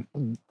what you meant.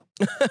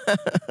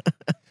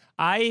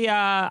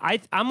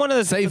 I'm one of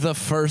those Say the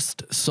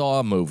first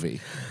Saw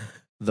movie.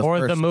 The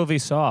or the first- movie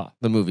Saw.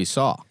 the movie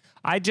Saw.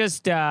 I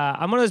just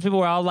I'm one of those people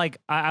where I'll like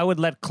I would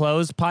let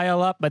clothes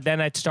pile up, but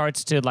then it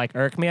starts to like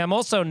irk me. I'm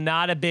also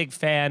not a big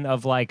fan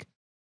of like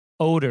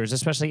odors,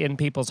 especially in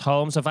people's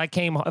homes. So if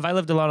I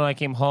lived alone and I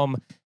came home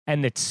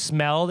and it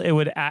smelled, it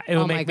would Oh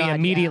my make God, me yeah.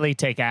 immediately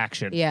take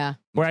action. Yeah.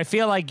 Where I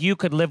feel like you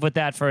could live with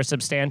that for a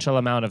substantial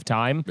amount of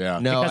time. Yeah.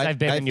 No, Because I've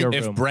been in your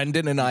If room.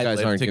 Brendan and I You guys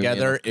lived aren't giving me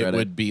together, enough it credit.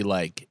 would be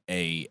like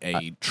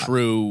a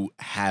true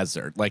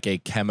hazard, like a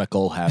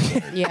chemical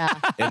hazard Yeah.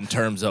 in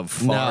terms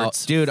of No,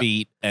 farts, dude,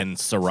 feet, and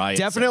psoriasis.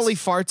 Definitely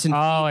farts and,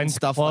 Oh, feet and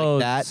stuff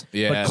clothes. like that.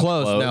 Yeah, but and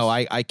clothes, clothes. no,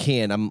 I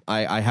can't.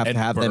 I have And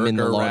to have them in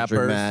the burger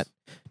wrappers. laundromat.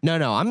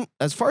 No, I'm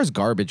as far as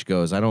garbage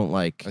goes. I don't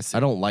like I see.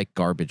 I don't like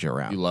garbage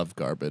around. You love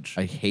garbage.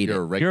 I hate You're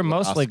a it. regular You're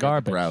mostly Oscar the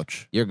garbage.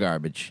 Grouch. You're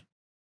garbage.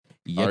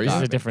 You're, Are you? This is a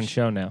garbage. different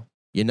show now.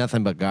 You're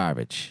nothing but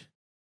garbage.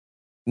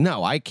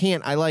 No, I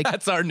can't. I like.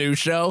 That's our new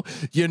show.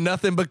 You're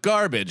nothing but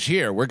garbage.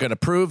 Here, we're gonna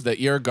prove that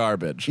you're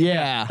garbage.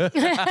 Yeah.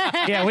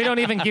 Yeah, we don't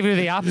even give you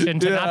the option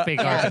to not be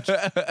garbage.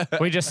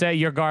 We just say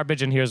you're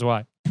garbage and here's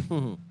why.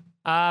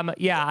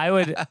 Yeah,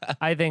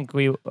 I think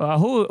we.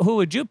 Who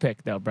would you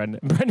pick though, Brendan?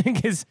 Brendan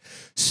is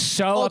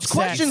so Well, it's upset.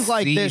 questions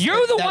like this.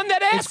 You're the one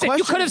that it's asked it.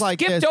 You could have questions like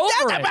skipped this.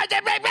 over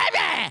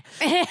it.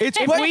 It's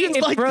If questions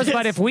if like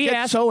Rosebud, this. if we Get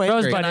asked so angry.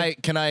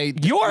 Rosebud, Can I? you're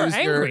diffuse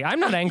angry. your- I'm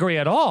not angry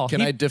at all.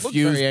 Can I very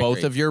diffuse both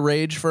angry. of your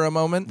rage for a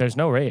moment? There's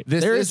no rage.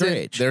 This There is isn't-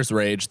 rage. There's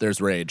rage.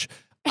 There's rage.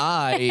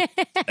 I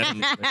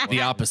am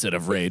the opposite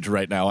of rage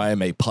right now. I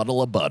am a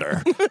puddle of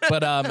butter.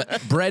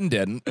 But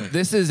Brendan,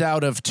 this is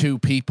out of two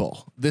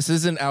people. This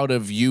isn't out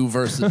of you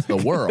versus the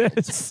world.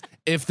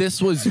 If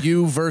this was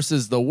you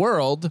versus the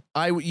world,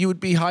 you would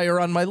be higher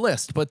on my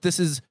list. But this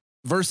is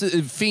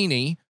versus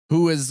Feeney,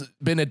 who has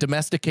been a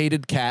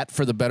domesticated cat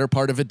for the better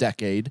part of a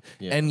decade,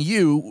 and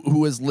you,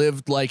 who has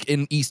lived like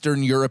an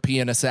Eastern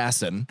European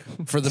assassin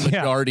for the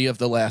majority of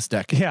the last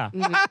decade. Yeah.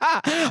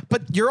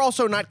 But you're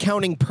also not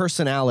counting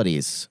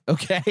personalities,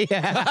 okay?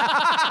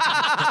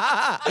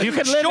 You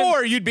could live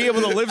Sure, you'd be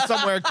able to live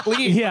somewhere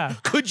clean. Yeah.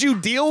 Could you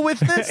deal with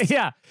this?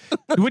 Yeah.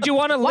 Would you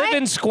want to live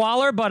in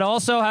squalor, but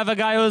also have a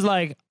guy who's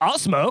like, I'll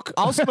smoke?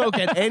 I'll smoke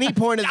at any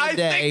point of the I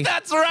day. think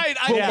that's right.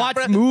 We'll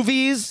watch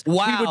movies. We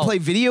Wow. would play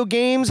video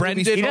games. It would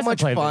Brendan, be he so doesn't much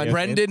play fun. video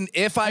Brendan,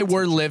 if I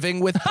were living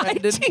with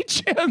Brendan,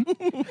 Teach him.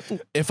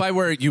 if I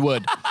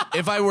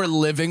were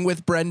living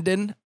with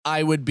Brendan,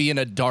 I would be in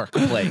a dark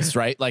place,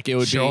 right? Like it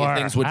would Sure,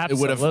 be things would it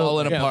would have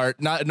fallen absolutely.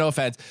 apart. No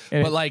offense,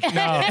 but like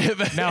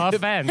No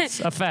offense.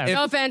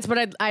 No offense,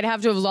 but I'd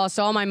have to have lost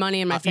all my money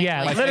and my family.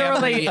 Yeah, My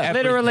literally, family,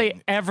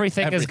 literally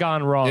everything has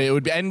gone wrong. It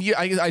would be, and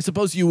I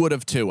suppose you would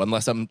have too,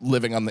 unless I'm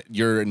living on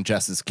your and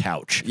Jess's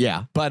couch.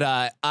 Yeah. But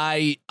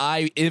I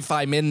if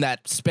I'm in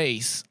that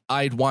space,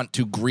 I'd want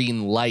to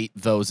green light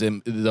those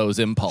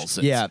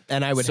impulses. Yeah,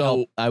 and I would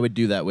help. I would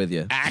do that with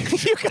you.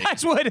 You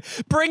guys would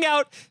bring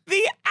out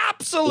the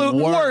absolute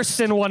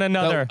worst in one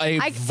another. A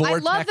I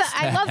vortex love to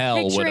I love hell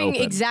would picturing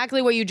open.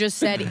 exactly what you just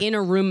said in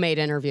a roommate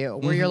interview,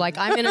 where you're like,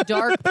 I'm in a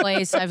dark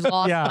place. I've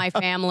lost Yeah. my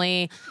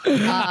family,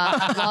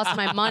 I've lost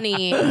my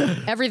money,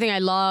 everything I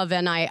love,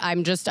 and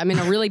I'm in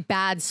a really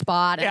bad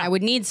spot. And Yeah. I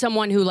would need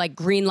someone who like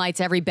green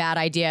lights every bad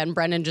idea. And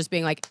Brendan just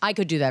being like, I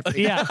could do that for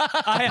you. Yeah.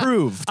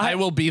 Approved. I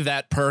will be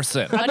that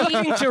person. I'm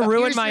looking to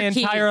ruin Here's my your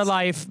entire keys.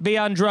 life, be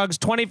on drugs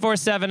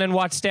 24/7, and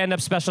watch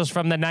stand-up specials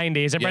from the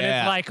 90s. And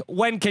Brendan's Yeah. like,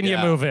 when can you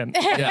Yeah. move in?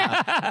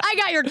 Yeah. I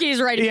got your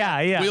keys right here. Yeah,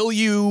 yeah. Will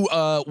you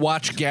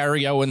watch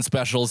Gary Owen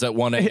specials at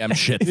 1 a.m.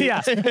 shit?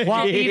 Yeah,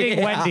 while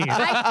eating Wendy's.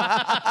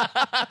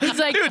 He's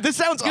like, Dude, this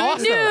sounds good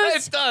awesome.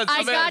 news. It does. I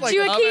I'm got like,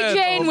 you a I'm in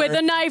keychain over. with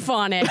a knife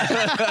on it.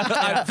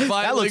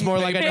 That looks more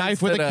like a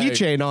knife with a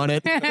keychain on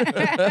it.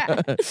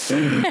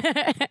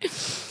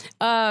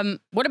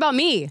 What about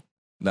me?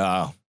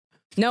 No.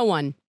 No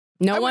one.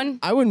 No one.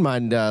 I wouldn't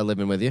mind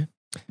living with you.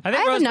 I think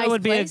have a Rosebud nice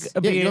would be place.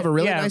 Yeah, you have a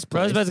really nice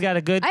place. Rosebud's got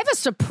a good. I have a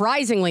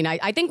surprisingly nice.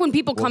 I think when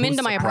people come who's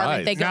into my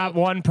apartment, they go, Not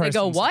one person they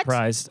go, what?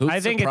 surprised. Who's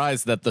I think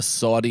surprised that the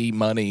Saudi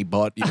money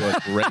bought you a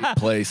great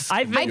place?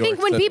 I in think- I New think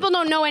York when City? people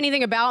don't know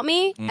anything about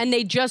me and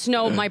they just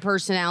know my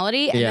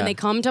personality and Yeah. then they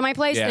come to my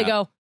place, Yeah. they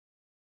go,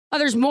 oh,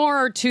 there's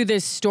more to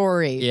this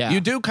story. Yeah. You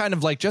do kind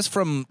of like just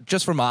from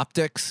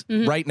optics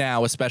Mm-hmm. right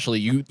now, especially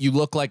you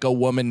look like a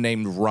woman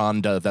named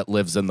Rhonda that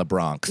lives in the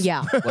Bronx.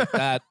 Yeah. Like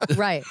that.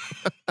 Right.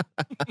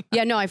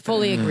 Yeah, no, I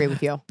fully agree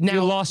with you.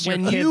 you lost your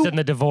when kids you- in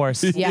the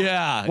divorce.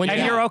 Yeah. When And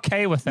you- you're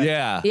okay with it.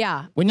 Yeah.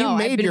 Yeah. When you no,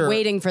 made I've been your-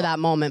 waiting for that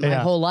moment my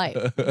Yeah. whole life.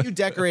 you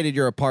decorated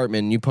your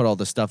apartment and you put all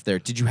the stuff there.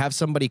 Did you have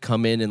somebody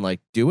come in and like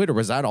do it, or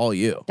was that all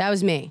you? That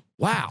was me.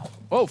 Wow.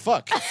 Oh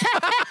fuck.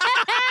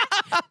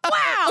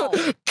 Wow.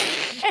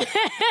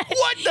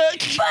 What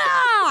the?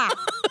 Ah!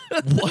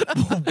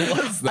 What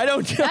was that? I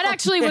don't know. That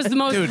actually was the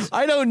most. Dude,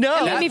 I don't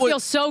know. That made me was- feel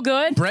so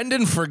good.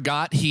 Brendan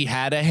forgot he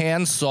had a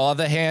hand, saw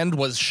the hand,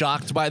 was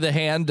shocked by the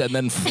hand, and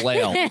then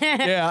flailed.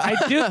 yeah.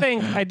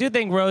 I do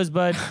think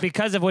Rosebud,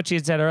 because of what she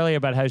had said earlier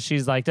about how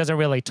she's like doesn't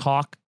really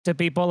talk to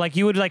people, like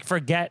you would like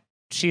forget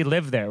she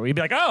lived there. We'd be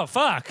like, oh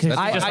fuck. She's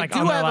I- just I like do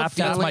on her have a laptop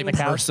That's feeling my on the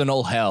couch.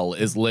 personal hell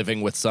is living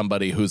with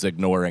somebody who's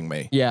ignoring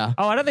me. yeah.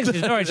 Oh, I don't think she's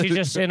ignoring. She's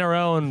just in her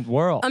own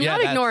world. I'm Yeah, not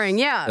that's- ignoring.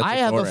 Yeah. that's I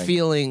have a ignoring.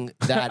 feeling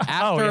that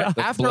after yeah. That's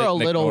after a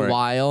blatant little ignoring.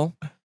 while,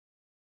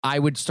 I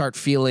would start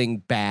feeling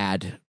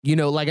bad. You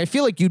know, like I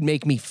feel like you'd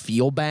make me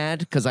feel bad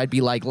because I'd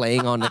be like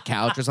laying on the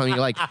couch or something. You're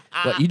like,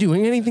 "What? You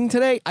doing anything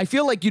today?" I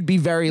feel like you'd be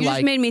very You like,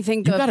 just made me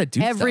think you of gotta do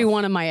every stuff.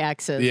 one of my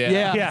exes. Yeah.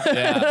 Yeah.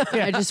 Yeah.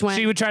 Yeah. I just went.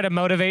 She would try to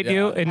motivate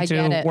you Yeah. I get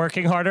into it.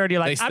 working harder, and you're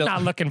like, They I'm still-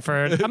 not looking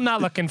for. I'm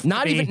not looking for.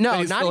 not the- even no, They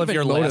not still have even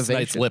your last night's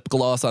motivation. lip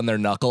gloss on their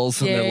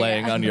knuckles and Yeah, they're yeah,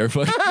 laying yeah. on your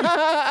foot.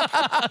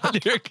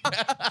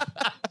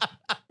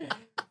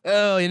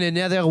 Oh, in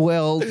another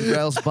world,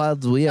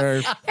 Rosebud, we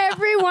are.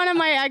 Every one of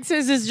my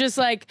exes is just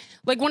like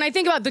when I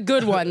think about the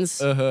good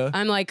ones,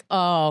 I'm like,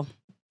 oh,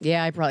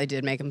 yeah, I probably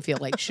did make them feel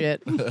like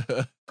shit.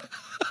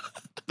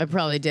 I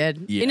probably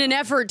did. Yeah. In an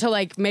effort to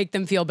like make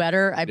them feel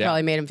better, I Yeah.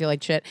 probably made them feel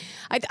like shit.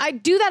 I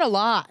do that a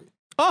lot.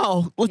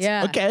 Oh, let's,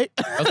 Yeah. okay.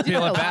 Let's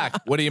peel it back.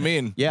 What do you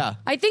mean? Yeah.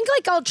 I think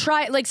like I'll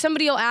try like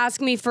somebody will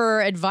ask me for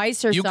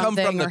advice or You come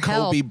something from the or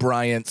help. Kobe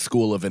Bryant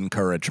school of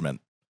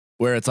encouragement,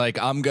 where it's like,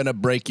 I'm going to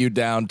break you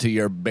down to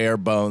your bare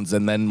bones.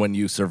 And then when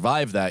you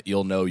survive that,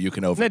 you'll know you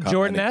can overcome Isn't it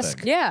Jordan-esque?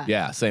 anything. Yeah.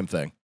 Yeah, same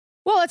thing.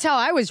 Well, that's how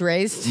I was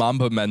raised.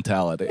 Mamba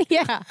mentality.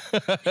 Yeah.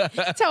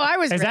 That's how I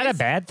was Is raised. that a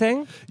bad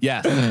thing?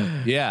 Yes.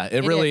 Yeah,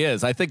 it really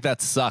is. I think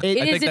that sucks. It I It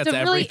think is. It's that's a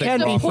really everything can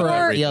be wrong for with the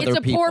everything. other it's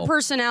a poor people.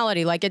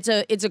 personality. Like it's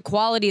a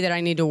quality that I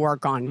need to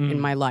work on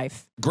in my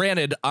life.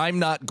 Granted, I'm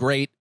not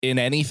great in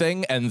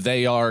anything and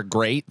they are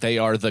great. They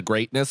are the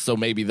greatness, so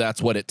maybe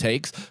that's what it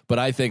takes, but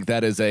I think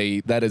that is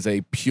a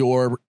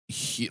pure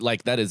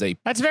that is a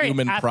That's very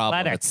human problem.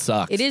 athletic. It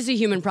sucks. It is a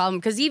human problem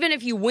because even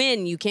if you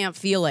win, you can't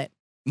feel it.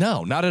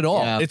 No, not at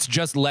all. Yeah. It's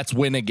just let's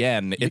win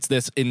again. It's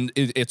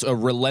it's a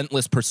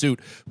relentless pursuit,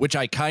 which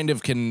I kind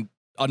of can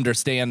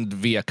understand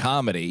via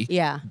comedy.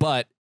 Yeah.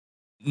 But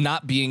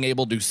not being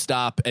able to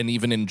stop and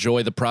even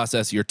enjoy the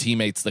process, your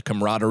teammates, the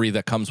camaraderie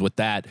that comes with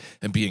that,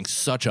 and being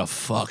such a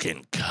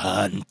fucking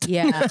cunt.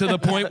 Yeah. To the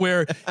point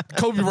where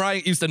Kobe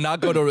Bryant used to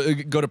not go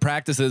to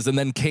practices and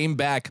then came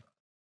back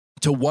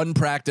to one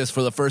practice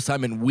for the first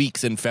time in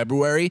weeks in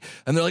February.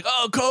 And they're like,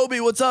 "Oh, Kobe,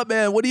 what's up,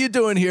 man? What are you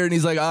doing here?" And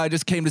he's like, "I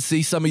just came to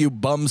see some of you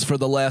bums for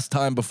the last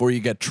time before you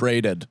get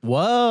traded."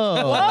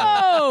 Whoa.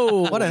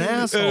 Whoa. What an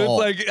asshole.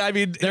 Like, I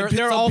mean, They're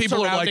some all people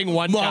are like, surrounding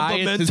one Mamba guy.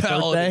 It's his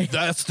mentality. birthday.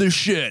 That's the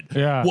shit.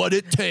 Yeah. What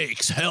it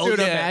takes. Hell Dude,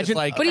 yeah. imagine- It's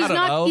like, But I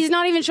don't know. he's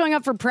not even showing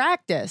up for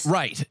practice.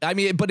 Right. I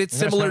mean, but it's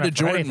He's not similar showing to up for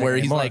Jordan, anything where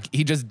he's anymore. like,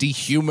 he just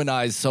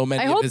dehumanized so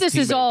many I of hope his this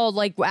is teammates. all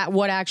like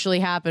what actually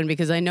happened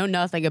because I know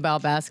nothing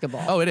about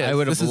basketball. Oh, it is. I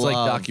would've This is like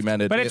loved-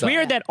 documented. But it's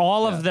weird that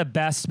all of the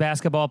best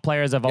basketball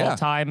players of all Yeah.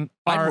 time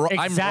I'm are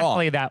I'm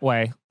exactly wrong. that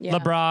way. Yeah.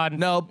 LeBron,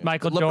 No,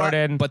 Michael LeBron-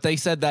 Jordan. But they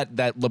said that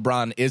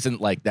LeBron isn't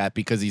like that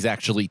because he's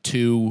actually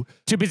too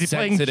busy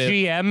sensitive.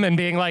 playing GM and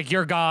being like,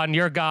 you're gone,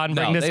 bring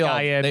No, this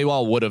guy in. They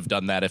all would have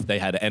done that if they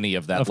had any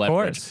of that Of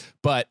leverage. course.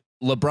 But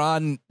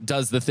LeBron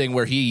does the thing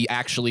where he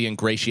actually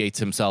ingratiates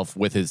himself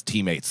with his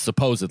teammates,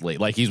 supposedly.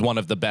 Like, he's one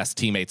of the best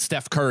teammates.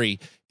 Steph Curry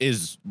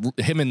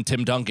him and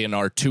Tim Duncan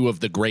are two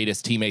of the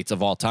greatest teammates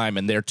of all time,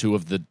 and they're two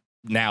of the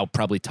now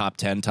probably top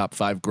 10, top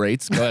 5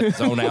 greats. Go ahead,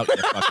 zone out. You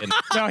fucking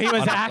No, he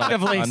was unathletic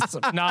actively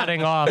cunt.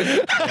 nodding off.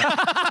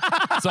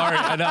 Sorry,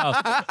 I know.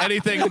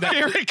 Anything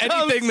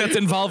that's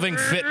involving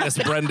fitness,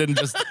 Brendan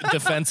just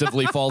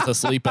defensively falls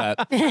asleep at.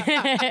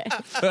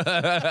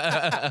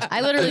 I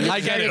literally just I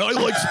get it. I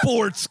like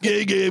sports,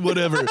 gay,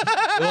 whatever.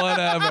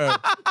 Whatever.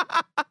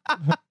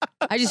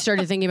 I just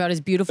started thinking about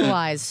his beautiful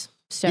eyes.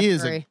 Steph He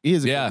is Curry. a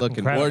Yeah, good looking.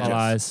 Incredible gorgeous.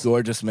 eyes.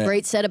 Gorgeous man.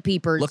 Great set of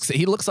peepers.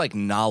 He looks like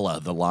Nala,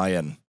 the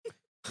lion.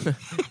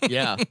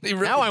 Yeah. He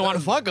really Now I want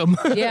to fuck him.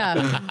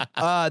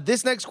 Yeah.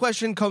 This next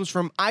question comes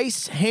from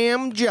Ice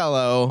Ham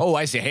Jello. Oh,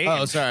 I see. Hey,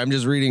 Oh, sorry. I'm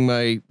just reading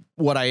my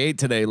what I ate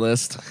today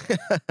list.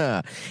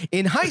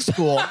 In high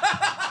school,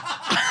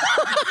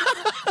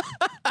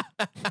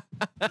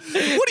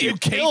 what are you,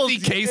 Casey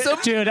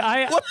Kasem? Dude,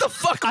 What the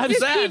fuck was Just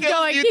that? keep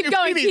going. Keep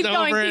going. Keep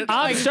going. Keep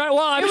I'm going.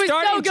 I'm It was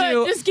starting so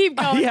good. to Just keep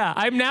going. Yeah,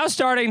 I'm now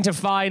starting to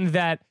find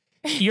that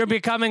you're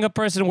becoming a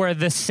person where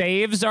the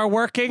saves are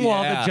working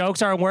while Yeah. the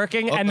jokes aren't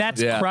working, and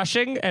that's Yeah.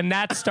 crushing, and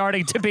that's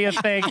starting to be a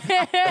thing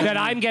that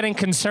I'm getting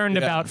concerned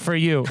about for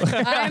you.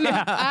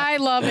 I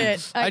love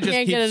it. I just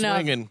can't keep get enough.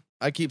 swinging.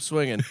 I keep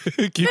swinging.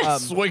 Keep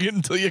swinging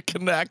until you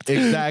connect.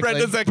 Exactly.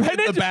 Brendan's that kid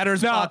in the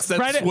batter's box that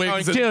Brendan-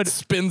 swings and dude,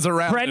 spins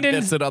around and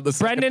hits it on the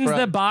second Brendan's the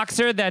try.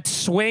 boxer that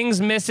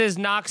swings, misses,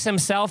 knocks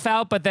himself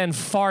out, but then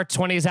farts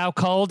when he's out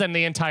cold and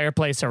the entire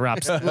place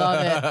erupts.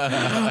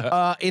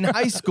 Love it. In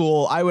high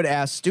school, I would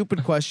ask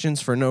stupid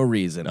questions for no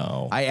reason.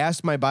 No. I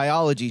asked my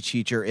biology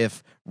teacher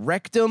if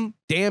rectum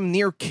damn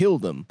near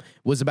killed him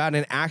was about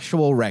an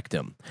actual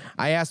rectum.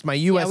 I asked my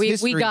U.S. we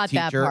history got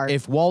that teacher part.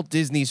 if Walt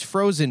Disney's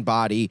Frozen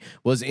body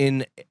was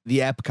in the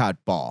Epcot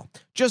ball.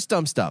 Just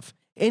dumb stuff.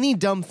 Any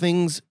dumb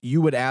things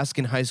you would ask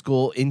in high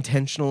school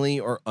intentionally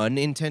or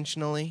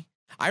unintentionally?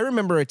 I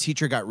remember a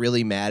teacher got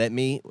really mad at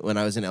me when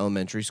I was in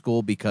elementary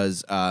school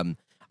because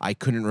I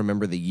couldn't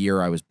remember the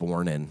year I was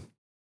born in.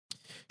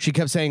 She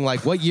kept saying,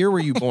 like, what year were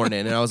you born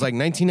in? And I was like,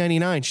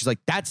 1999. She's like,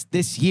 that's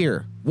this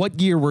year.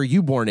 What year were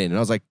you born in? And I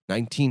was like,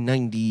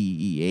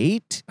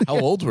 1998. How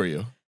old were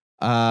you?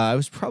 I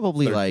was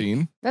probably 13?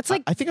 like, That's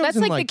like I think I was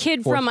that's in, like the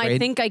kid fourth from I grade.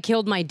 Think I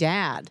Killed My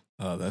Dad.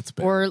 Oh, that's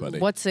bad, Or buddy.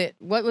 what's it?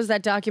 What was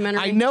that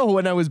documentary? I know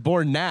when I was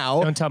born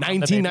now, Don't tell me I'm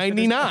the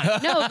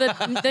 1999. No,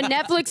 the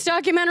Netflix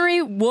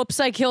documentary. Whoops!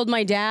 I killed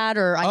my dad.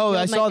 Or Oh, killed I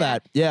my saw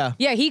dad. that. Yeah.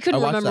 Yeah, he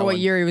couldn't I watched remember that what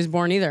one. year he was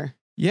born either.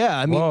 Yeah.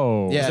 I mean,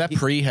 Whoa. yeah. Is that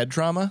pre-head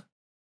trauma?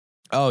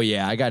 Oh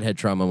yeah, I got head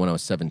trauma when I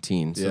was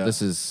 17. So Yeah.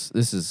 this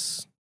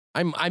is.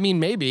 I mean,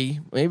 maybe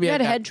You I had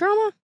got, head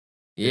trauma?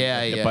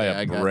 Yeah, Hit yeah. by yeah,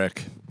 I a got-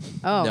 brick.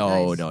 Oh,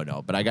 no, nice.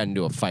 no. But I got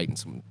into a fight and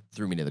someone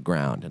threw me to the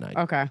ground, and I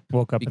Okay.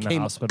 Woke up in the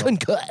became hospital.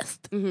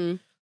 concussed.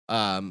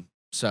 Mm-hmm.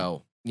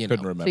 So you know,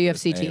 Couldn't remember. So you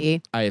have his name.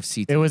 CTE. I have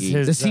CTE. It was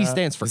his, the C uh,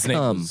 stands for His name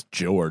cum. was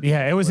George.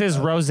 Yeah, it was his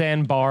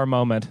Roseanne Barr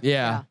moment.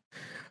 Yeah.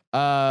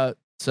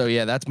 So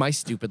yeah, that's my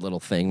stupid little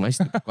thing. My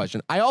stupid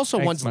question. I also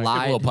Thanks, once Mike. Good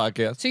lied. little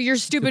podcast. So your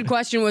stupid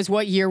question was,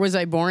 what year was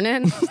I born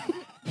in?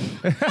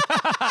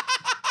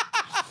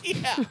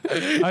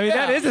 I mean,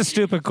 that is a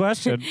stupid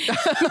question.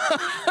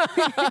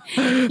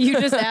 You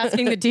just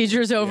asking the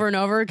teachers over and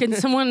over. Can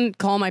someone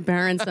call my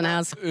parents and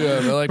ask?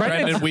 Yeah, they're like,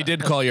 Brendan's- Brendan, we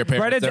did call your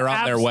parents. They're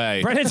on their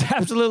way. Brendan's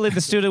absolutely the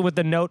student with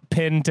the note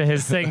pinned to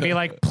his thing. Be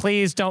like,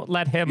 please don't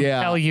let him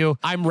Yeah. tell you.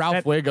 I'm Ralph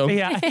that- Wiggum.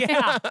 Yeah,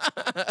 yeah.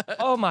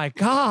 Oh my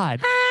God.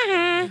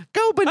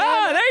 Go banana.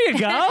 Ah, there you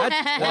go.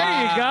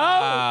 There you go.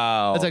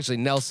 Wow. That's actually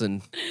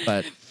Nelson,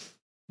 but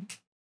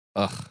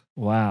ugh,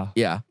 Wow.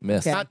 yeah,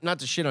 Miss. Okay. not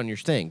to shit on your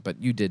thing, but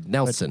you did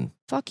Nelson.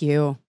 Fuck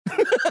you.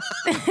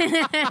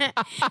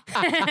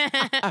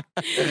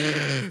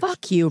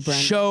 Fuck you, Brent.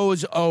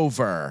 Show's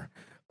over.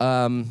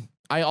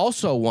 I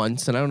also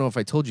once, and I don't know if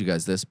I told you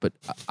guys this, but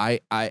I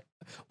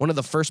one of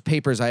the first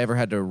papers I ever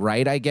had to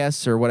write, I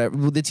guess, or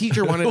whatever. The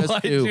teacher wanted us Why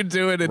to did you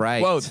do it in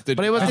Right. quotes? But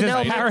it was Because in his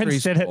elementary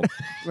parents did it. school.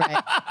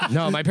 Right.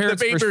 No, my the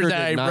parents for papers sure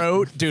that I did not.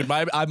 wrote, dude.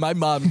 My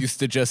mom used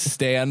to just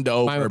stand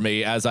over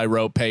me as I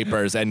wrote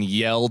papers and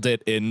yelled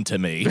it into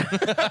me.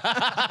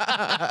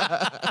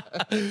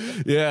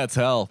 Yeah, it's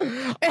hell.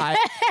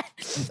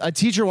 A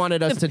teacher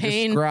wanted us The to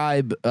pain.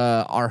 describe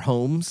our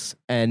homes,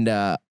 and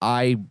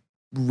I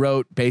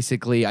wrote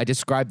basically, I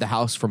described the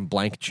house from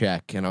blank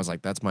check, and I was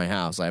like, that's my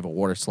house. I have a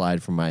water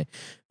slide from my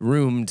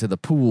room to the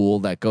pool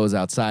that goes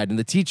outside. And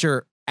the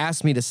teacher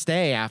asked me to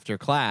stay after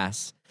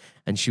class,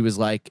 and she was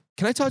like,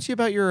 can I talk to you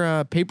about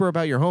your paper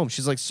about your home?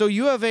 She's like, so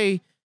you have a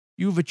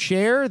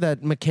chair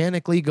that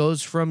mechanically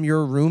goes from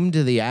your room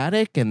to the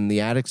attic, and the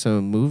attic's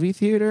a movie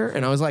theater?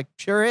 And I was like,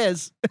 sure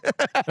is.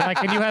 Like,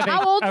 can you have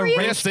How old a were you?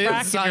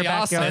 racetrack This in your is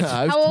backyard? Syosset.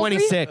 I was How old were you?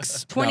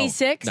 26.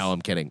 26? No,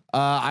 I'm kidding.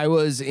 I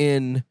was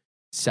in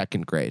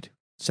second grade,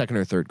 second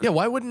or third grade. Yeah,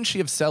 why wouldn't she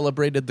have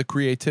celebrated the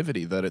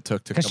creativity that it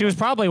took to? Because come she was up-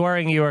 probably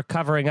worrying you were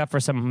covering up for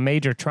some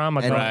major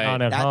trauma going Right.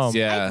 on at That's- home.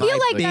 Yeah, I feel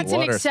like big that's an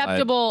water slide.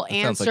 acceptable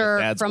That sounds like a answer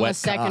dad's from a wet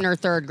second cock. or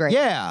third grade.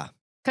 Yeah.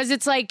 Because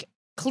it's like,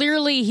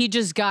 clearly he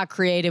just got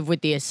creative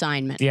with the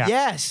assignment. Yeah.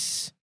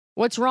 Yes.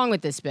 What's wrong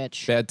with this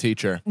bitch? Bad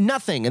teacher.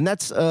 Nothing, and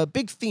that's a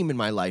big theme in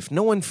my life.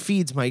 No one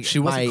feeds my. She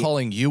wasn't my-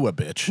 calling you a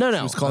bitch. No, no.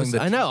 She was calling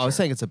the. I know. I was teacher.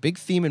 saying it's a big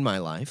theme in my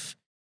life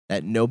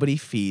that nobody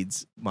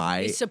feeds my.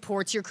 It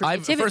supports your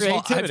I've, creativity. first of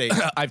all, Creativity.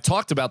 I've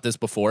talked about this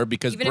before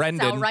because even if it's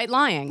Brendan outright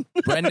lying.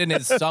 Brendan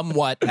is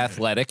somewhat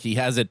athletic. He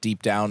has it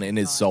deep down in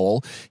his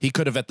soul. He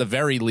could have, at the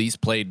very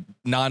least, played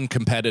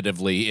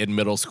non-competitively in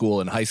middle school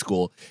and high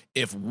school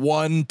if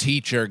one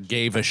teacher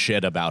gave a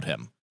shit about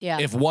him. Yeah.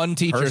 If one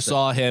teacher Person.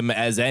 saw him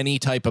as any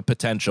type of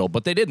potential,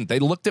 but they didn't. They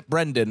looked at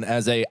Brendan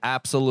as a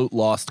absolute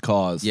lost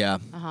cause. Yeah.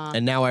 Uh-huh.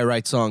 And now I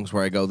write songs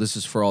where I go, "This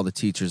is for all the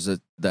teachers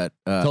that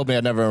Told me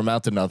I'd never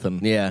amount to nothing.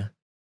 yeah,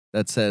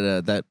 that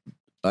said that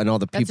and all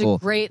the That's a people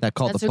great- that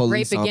called that's the a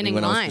great police on me beginning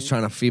when I was line. just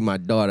trying to feed my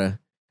daughter,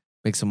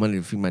 make some money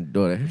to feed my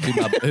daughter."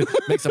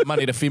 Make some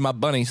money to feed my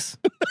bunnies.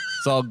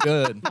 It's all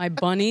good. My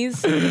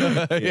bunnies.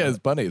 Yeah, it's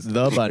bunnies.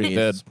 The bunnies.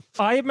 Dead.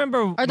 I remember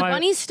Are the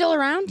bunnies still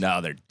around?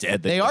 No, they're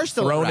dead. They are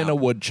still thrown in around. a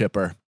wood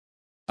chipper.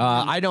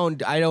 I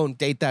don't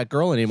date that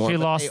girl anymore. She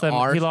but lost they them.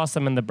 are- He lost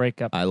them in the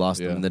breakup. I lost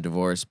them Yeah. in the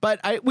divorce, but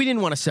we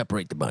didn't want to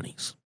separate the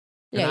bunnies.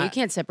 Yeah, And you I-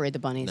 can't separate the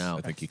bunnies. No,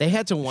 I think you they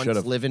had to once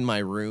should've. live in my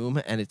room,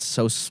 and it's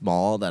so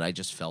small that I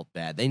just felt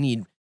bad. They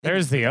need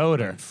There's the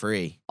odor.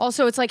 free.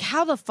 Also, it's like,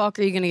 how the fuck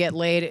are you going to get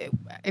laid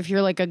if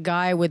you're like a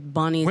guy with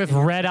bunnies? With in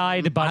your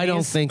red-eyed room? bunnies. I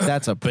don't think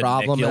that's a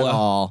problem at Bunnicula.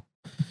 all.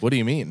 What do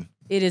you mean?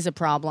 It is a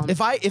problem. If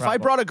I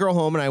Problem. brought a girl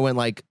home and I went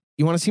like,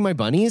 "You want to see my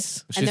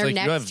bunnies?" and they're like,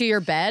 next to your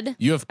bed.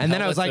 you have And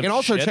then I was pellets like, of and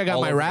also shit check out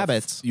all my over the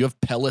rabbits. you have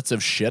pellets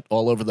of shit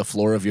all over the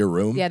floor of your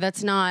room. Yeah,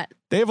 that's not.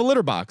 They have a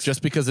litter box.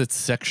 Just because it's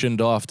sectioned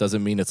off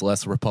doesn't mean it's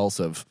less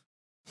repulsive.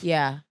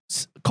 Yeah.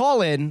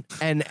 Call in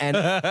and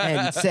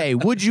say,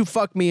 "Would you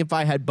fuck me if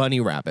I had bunny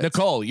rabbits?"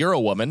 Nicole, you're a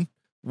woman.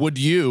 Would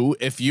you,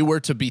 if you were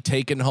to be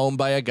taken home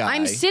by a guy?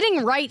 I'm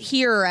sitting right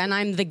here and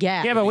I'm the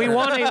guest. Yeah, but we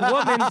want a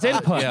woman's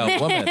input. Yeah, a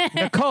woman.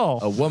 Nicole.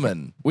 A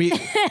woman. We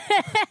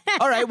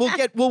all right. We'll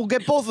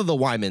get both of the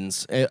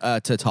Wymans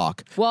to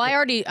talk. Well, I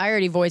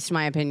already voiced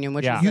my opinion,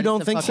 which Yeah. is You that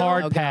don't it's a think so? fucking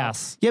Hard no-go.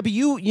 pass. Yeah, but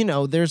you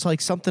know, there's like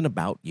something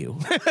about you.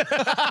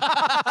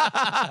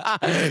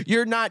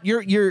 You're not.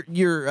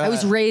 You're. I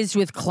was raised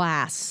with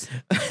class.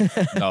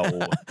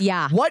 No.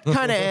 Yeah. What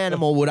kind of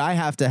animal would I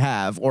have to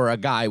have, or a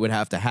guy would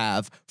have to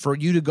have, for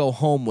you to go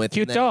home with?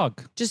 Cute and then-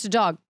 dog. Just a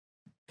dog.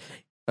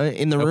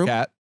 In the No room.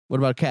 cat. What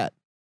about a cat?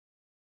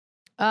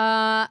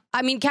 I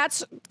mean,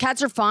 cats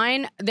are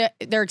fine.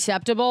 They're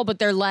acceptable, but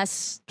they're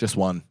less. Just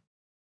one.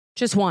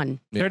 Just one.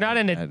 They're not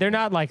in it. They're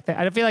not like that.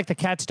 I feel like the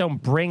cats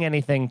don't bring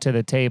anything to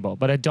the table,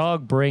 but a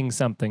dog brings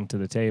something to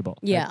the table.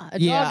 Yeah. A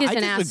Yeah, dog is I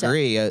an asset.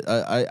 disagree.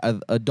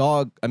 A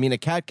dog. I mean, a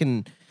cat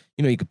can.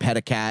 You know, you could pet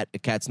a cat. A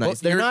cat's nice. Well,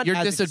 They're not. You're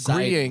as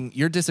disagreeing.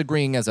 You're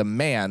disagreeing as a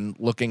man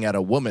looking at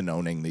a woman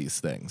owning these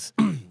things.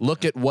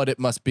 Look at what it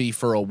must be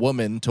for a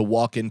woman to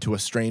walk into a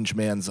strange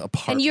man's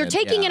apartment. And you're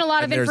taking in a lot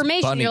of and there's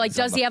information. You're like, bunnies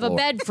on does the he have a floor.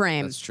 bed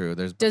frame? That's true.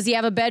 There's. Does he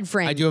have a bed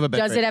frame? I do have a bed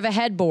Does frame. it have a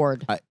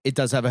headboard? It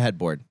does have a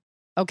headboard.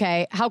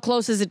 Okay. How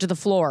close is it to the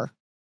floor?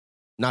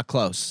 Not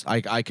close.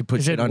 I could put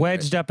Is shit it under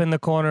wedged up in the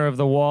corner of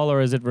the wall, or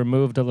is it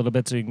removed a little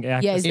bit so you can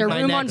access? Yeah, is In there my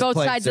room on next both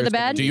place, sides of the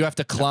there's bed? Do you have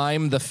to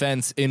climb the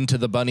fence into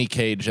the bunny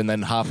cage and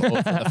then hop over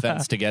the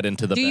fence to get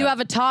into the Do bed? you have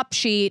a top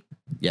sheet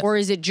Yes. or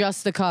is it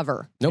just the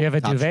cover? Nope. You have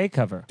a top duvet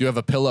cover. Do you have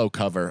a pillow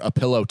cover, a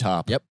pillow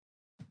top? Yep.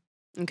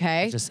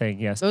 Okay. Just saying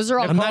yes. Those are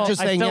all. I'm not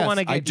just I saying still yes. want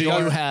to I get Do your-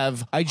 you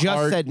have I just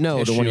hard said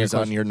no to one of your tissues on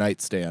questions. your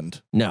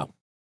nightstand? No.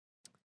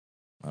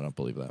 I don't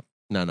believe that.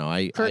 No.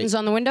 curtains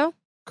on the window?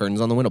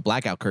 Curtains on the window.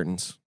 Blackout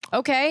curtains.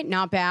 Okay,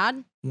 not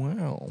bad.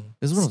 Wow.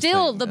 This is what I'm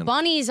Still, saying, the man.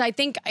 bunnies. I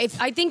think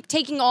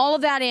taking all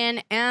of that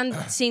in and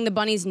seeing the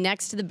bunnies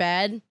next to the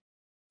bed,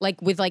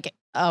 like with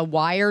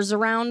wires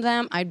around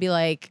them, I'd be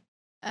like,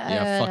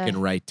 Yeah, fucking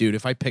right, dude.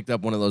 If I picked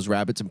up one of those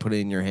rabbits and put it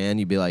in your hand,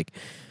 you'd be like,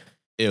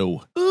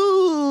 Ew.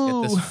 "Ooh."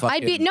 Ooh. Get this fucking,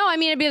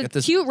 It'd be a Get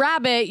this- cute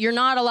rabbit. You're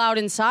not allowed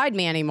inside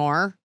me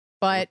anymore.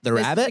 But The this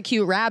is rabbit? a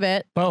cute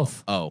rabbit.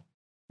 Both. Oh,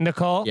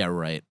 Nicole? yeah,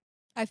 right.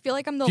 I feel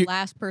like I'm the You-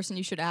 last person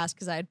you should ask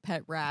because I had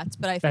pet rats,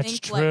 but I That's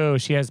think true.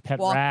 She has pet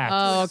walk rats.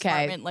 into Oh, an okay.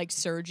 apartment like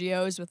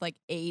Sergio's with like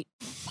 8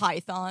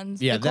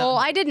 pythons. Yeah, Nicole,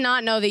 I did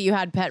not know that you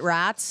had pet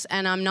rats,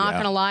 and I'm not Yeah.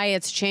 gonna lie,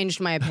 it's changed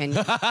my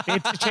opinion.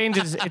 It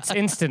changes. It's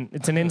instant.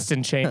 It's an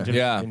instant change. In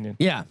Yeah. my opinion.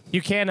 yeah.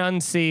 You can't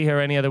unsee her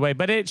any other way.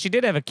 But she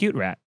did have a cute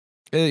rat.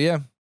 Yeah,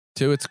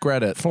 to its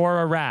credit.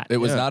 For a rat. It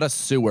was Yeah. not a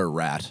sewer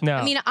rat. No.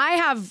 I mean, I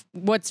have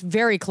what's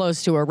very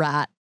close to a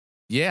rat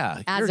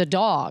Yeah. as a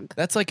dog.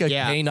 That's like a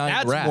Yeah, canine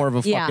that's rat. more of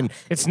a Yeah. fucking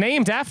it's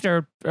named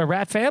after a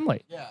rat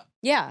family.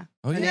 Yeah.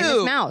 Oh, Her yeah. name Ew.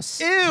 is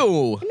Mouse.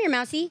 ew. Come here,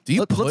 Mousy. Do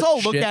you Let's put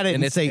all look shit at it in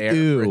and its say, hair for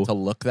ew. it to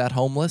look that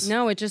homeless?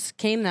 No, it just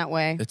came that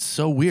way. It's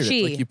so weird. She,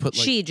 It's like you put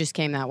like, she just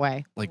came that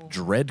way.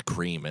 dread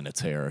cream in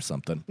its hair or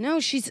something. No,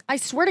 I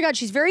swear to God,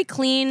 she's very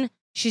clean.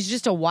 She's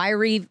just a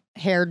wiry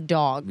haired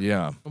dog.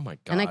 Yeah. Oh my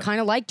god. And I kind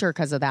of liked her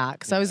because of that.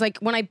 Because I was like,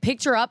 when I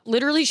picked her up,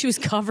 literally she was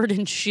covered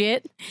in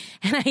shit.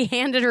 And I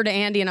handed her to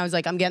Andy and I was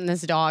like, I'm getting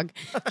this dog.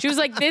 She was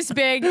like this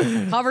big,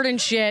 covered in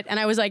shit. And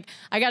I was like,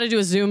 I got to do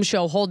a Zoom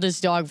show. Hold this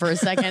dog for a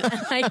second.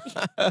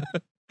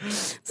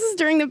 This is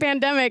during the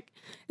pandemic.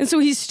 And so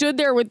he stood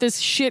there with this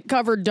shit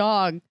covered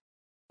dog.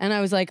 And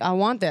I was like, I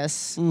want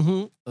this.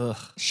 Mm-hmm. Ugh.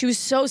 She was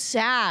so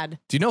sad.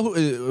 Do you know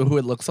who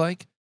it looks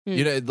like? Hmm.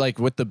 You know, like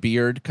with the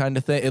beard kind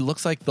of thing. It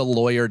looks like the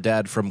lawyer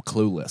dad from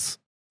Clueless,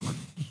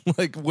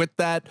 like with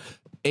that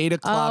 8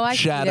 o'clock I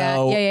see that.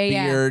 shadow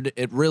Yeah. beard.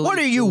 It really. What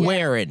are you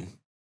wearing?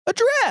 A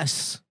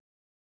dress.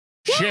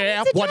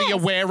 Chef, it's a what are you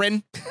dress.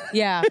 wearing?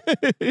 Yeah.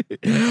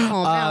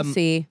 Oh,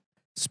 Mousy.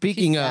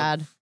 Speaking She's of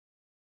sad.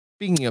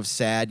 Speaking of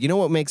sad, you know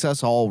what makes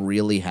us all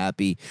really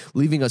happy?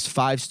 Leaving us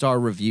 5-star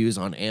reviews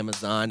on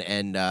Amazon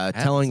and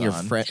telling your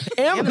Amazon? friend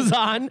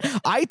Amazon,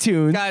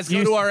 iTunes. Guys,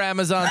 go to our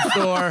Amazon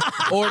store,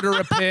 order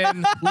a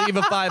pin, leave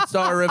a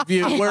 5-star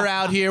review. We're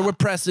out here. We're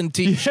pressing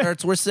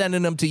T-shirts. We're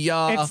sending them to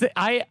y'all.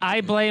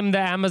 I blame the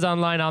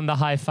Amazon line on the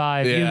high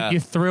five. Yeah.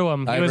 You threw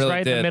him. He I was really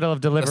right in the did. middle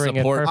of delivering it.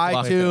 support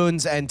Perfectly.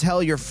 iTunes and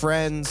tell your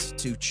friends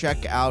to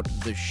check out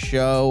the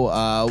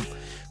show.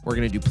 We're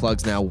gonna do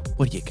plugs now.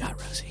 What do you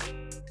got, Rosie?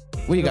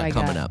 What do you What got do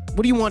I coming got? up?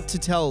 What do you want to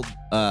tell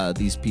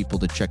these people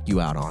to check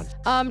you out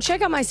on?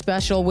 Check out my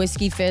special,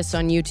 Whiskey Fists,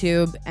 on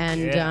YouTube.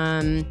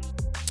 And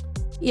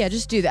yeah,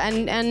 just do that.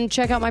 And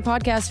check out my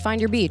podcast, Find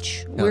Your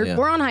Beach. Hell yeah.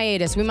 We're on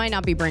hiatus. We might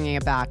not be bringing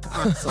it back,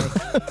 honestly.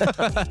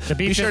 The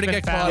beach Be sure has to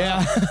been get caught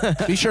found.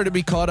 up. Be sure to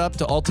be caught up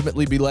to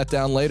ultimately be let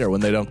down later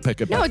when they don't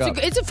pick it No, back up.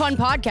 it's a fun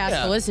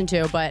podcast to listen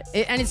to, but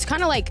and it's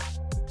kind of like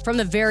from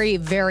the very,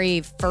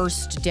 very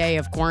first day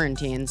of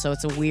quarantine. So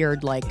it's a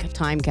weird like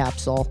time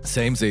capsule.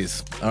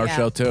 Samesies, our Yeah.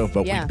 show too,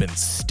 but Yeah. we've been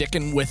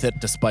sticking with it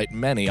despite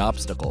many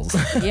obstacles.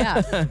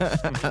 Yeah.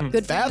 Good for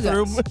you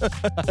Bathroom.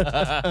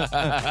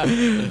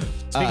 guys.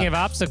 Speaking of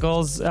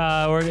obstacles,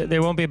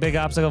 there won't be a big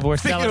obstacle. We're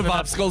Speaking selling of them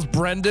obstacles,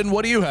 Brendan,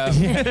 what do you have?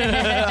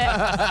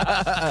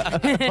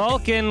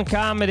 Vulcan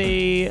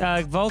Comedy,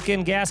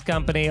 Vulcan Gas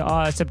Company,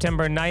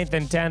 September 9th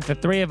and 10th. The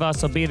three of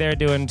us will be there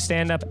doing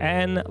stand-up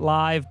and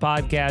live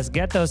podcasts.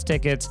 Get those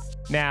tickets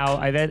now.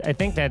 I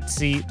think that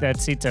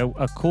seats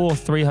a cool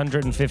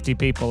 350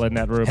 people in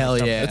that room. Hell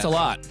yeah. It's a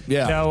lot.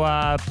 Yeah.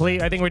 So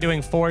please, I think we're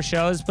doing 4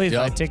 shows. Please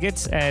buy Yep.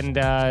 tickets and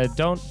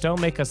don't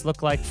make us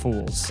look like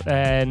fools.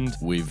 And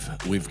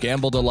We've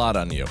gambled a lot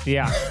on you.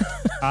 yeah,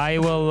 I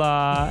will.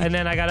 And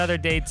then I got other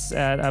dates.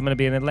 I'm going to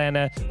be in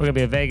Atlanta. We're going to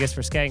be in Vegas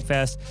for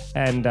Skankfest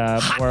and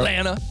we're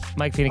Atlanta.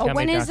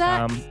 when is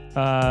that?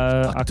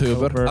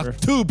 October.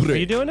 October. Are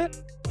you doing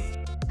it?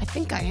 I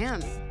think I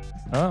am.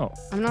 Oh,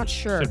 I'm not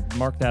sure. should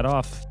mark that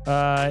off.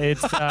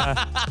 It's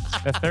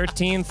the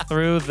 13th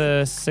through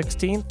the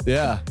 16th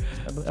Yeah.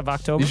 of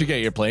October. You should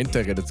get your plane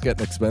ticket. It's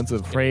getting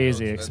expensive.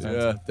 Crazy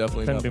expensive. Yeah,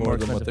 definitely Couldn't not be more more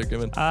than what they're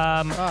expensive.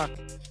 giving.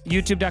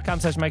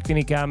 YouTube.com/Mike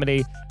Feeney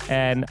Comedy,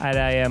 and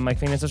I am Mike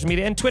Feeney on social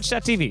media, and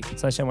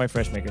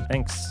Twitch.tv/NY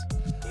Thanks.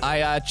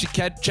 I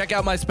check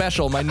out my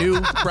special, my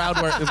new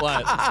crowd work.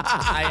 What?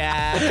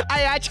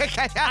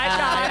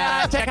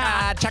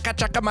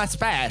 check out my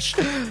spash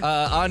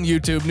on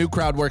YouTube. New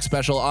crowd work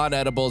special on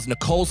Edibles.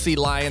 Nicole C.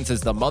 Lyons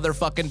is the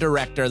motherfucking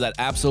director that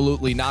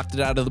absolutely knocked it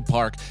out of the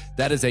park.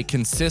 That is a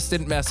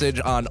consistent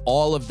message on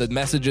all of the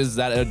messages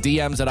that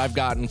DMs that I've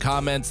gotten,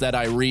 comments that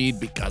I read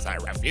because I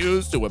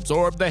refuse to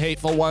absorb the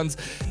hateful ones,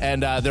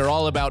 and they're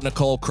all about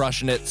Nicole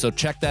crushing it. So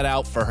check that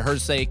out for her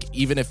sake,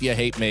 even if you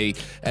hate me.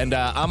 And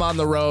I'm on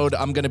the road.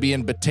 I'm going to be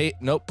in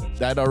Nope,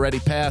 that already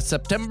passed.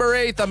 September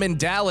 8th, I'm in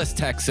Dallas,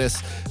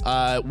 Texas,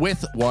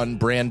 with one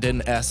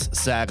Brandon S.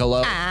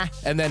 Sagalo.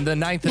 And then the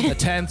 9th and the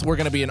 10th, we're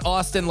going to be in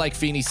Austin, like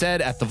Feeney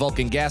said, at the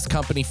Vulcan Gas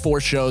Company. 4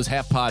 shows,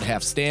 half pod,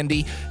 half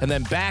standy. And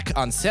then back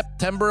on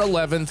September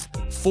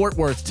 11th, Fort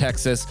Worth,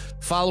 Texas.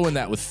 Following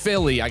that with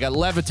Philly, I got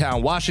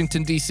Levittown,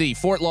 Washington, D.C.,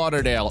 Fort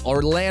Lauderdale,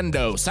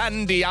 Orlando,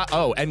 San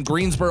Diego, and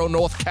Greensboro,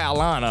 North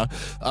Carolina,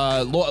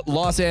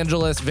 Los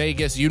Angeles,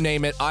 Vegas, you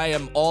name it. I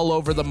am all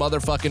over the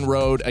motherfucking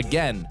road.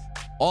 Again,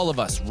 all of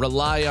us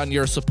rely on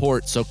your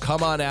support, so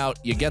come on out.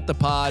 You get the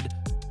pod,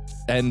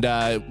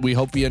 And we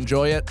hope you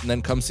enjoy it. And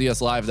then come see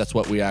us live. That's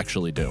what we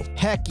actually do.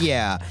 Heck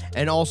yeah.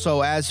 And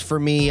also, as for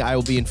me, I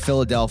will be in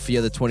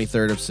Philadelphia the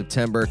 23rd of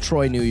September,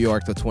 Troy, New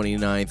York the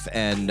 29th,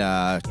 and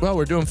Well,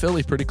 we're doing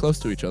Philly pretty close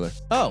to each other.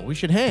 oh, we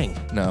should hang.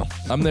 No,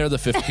 I'm there the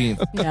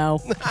 15th. No.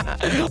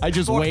 I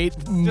just wait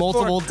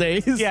multiple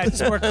days. Yeah,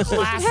 just for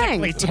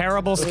classically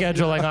terrible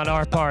scheduling on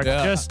our part.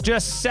 Yeah.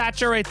 Just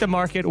saturate the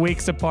market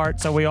weeks apart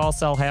so we all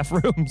sell half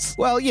rooms.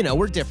 Well,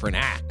 we're different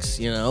acts,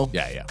 Yeah.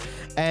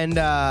 And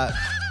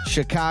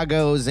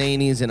Chicago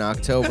Zanies in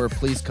October.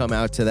 Please come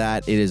out to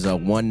that. It is a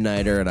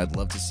one-nighter, and I'd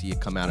love to see you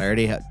come out. I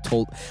already have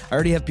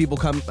people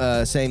come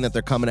saying that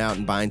they're coming out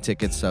and buying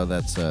tickets, so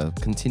that's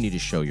continue to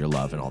show your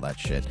love and all that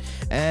shit.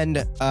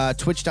 And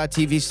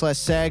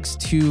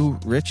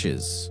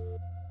twitch.tv/Sags2Riches.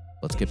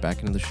 Let's get back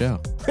into the show.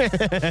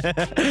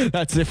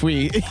 That's if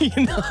we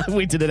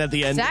we did it at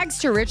the end. Sags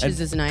to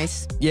Riches is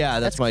nice. Yeah,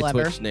 that's my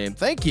clever. Twitch name.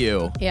 Thank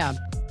you. Yeah.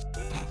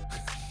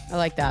 I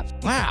like that.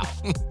 Wow.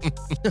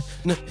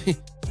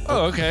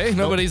 Oh, okay.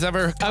 Nobody's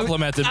ever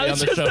complimented me on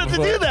the show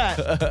before. do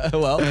that.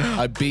 Well,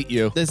 I beat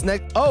you. This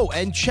next. Oh,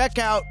 and check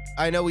out.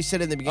 I know we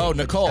said in the beginning. Oh, but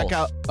Nicole. Check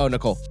out. Oh,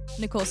 Nicole.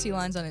 Nicole C.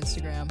 Lines on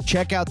Instagram.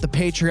 Check out the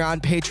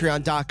Patreon,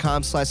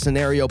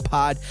 patreon.com/scenario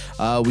pod.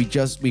 We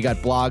got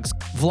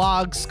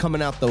vlogs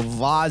coming out the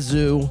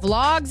wazoo.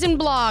 Vlogs and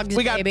blogs,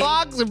 We got baby.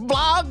 vlogs and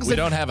vlogs. We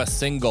don't have a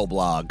single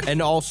blog.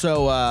 And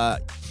also,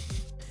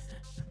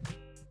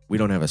 we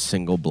don't have a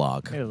single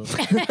blog. Maybe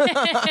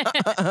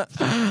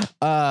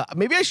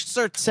I should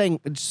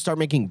start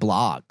making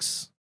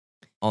blogs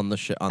on the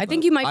shit. I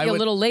think you might I be a would-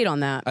 little late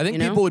on that. I think you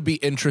know? people would be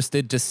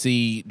interested to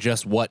see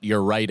just what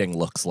your writing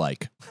looks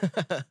like.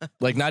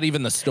 Like, not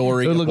even the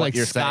story It would of look what like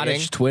you're Scottish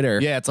saying. Twitter.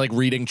 Yeah, it's like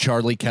reading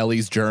Charlie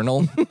Kelly's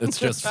journal. It's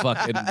just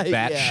fucking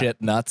batshit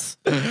nuts.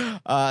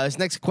 This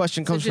next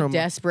question comes Such a from.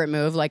 desperate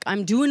move. Like,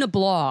 I'm doing a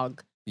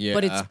blog, Yeah.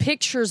 but it's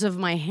pictures of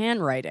my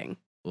handwriting.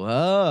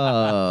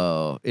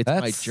 Whoa! It's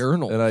my That's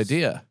journal. an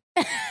idea.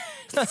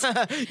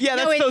 Yeah,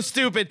 No, that's so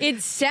stupid.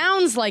 It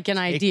sounds like an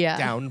idea.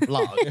 Down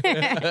blog.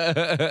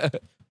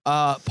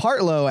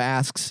 Partlow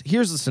asks,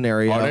 here's the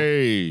scenario.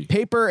 Hey.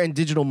 Paper and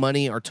digital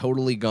money are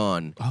totally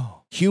gone.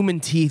 Oh. Human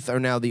teeth are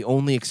now the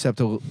only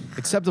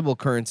acceptable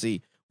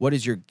currency. What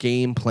is your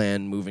game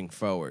plan moving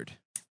forward?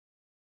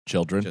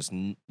 Children.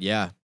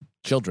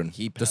 Children.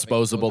 Keep having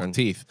Disposable children.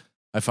 teeth.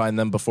 I find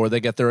them before they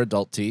get their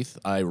adult teeth.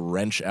 I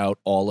wrench out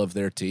all of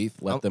their teeth,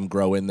 let them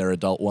grow in their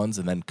adult ones,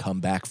 and then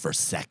come back for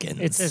seconds.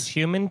 It says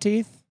human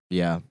teeth.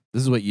 Yeah,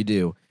 this is what you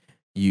do.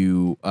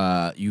 You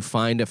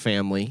find a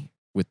family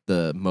with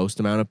the most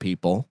amount of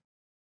people,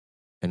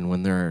 and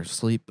when they're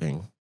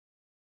sleeping,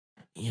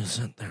 you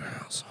set their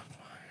house on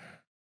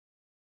fire,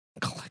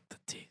 collect the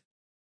teeth.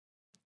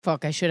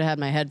 Fuck, I should have had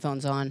my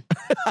headphones on.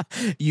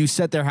 You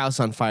set their house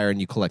on fire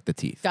and you collect the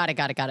teeth. Got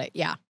it.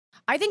 Yeah.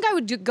 I think I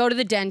would go to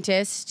the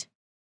dentist.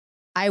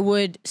 I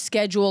would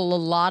schedule a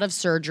lot of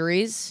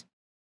surgeries,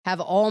 have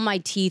all my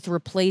teeth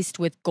replaced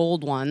with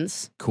gold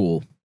ones.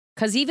 Cool.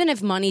 Because even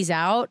if money's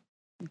out,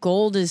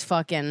 gold is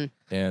fucking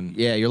and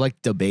Yeah, you're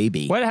like the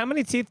baby. What? How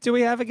many teeth do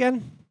we have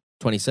again?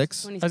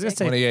 26? 26. I was gonna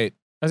say 28.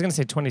 I was gonna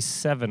say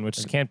 27,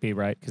 which can't be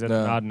right because that's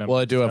an odd number.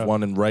 Well, I do have so-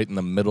 one right in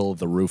the middle of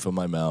the roof of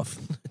my mouth.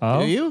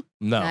 Oh, Do you?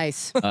 No.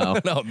 Nice. Oh.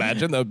 No,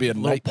 imagine that would be a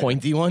Little nightmare.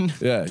 pointy one?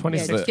 Yeah.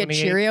 26, just get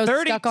 28,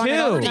 Cheerios stuck on it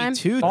all the 32. time?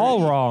 32.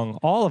 All wrong.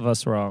 All of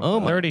us wrong. Oh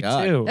my 32.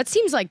 God. That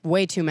seems like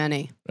way too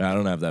many. I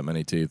don't have that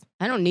many teeth.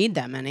 I don't need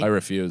that many. I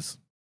refuse.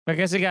 I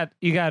guess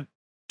you got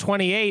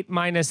 28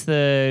 minus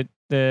the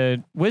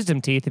wisdom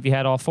teeth if you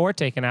had all four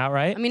taken out,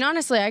 right? I mean,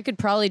 honestly, I could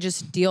probably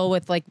just deal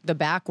with like the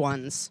back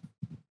ones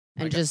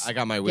and I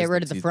got my get wisdom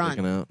rid of the teeth front.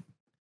 taken out.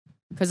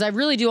 Because I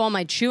really do all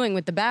my chewing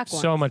with the back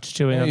ones. So much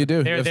chewing. Yeah, on you do.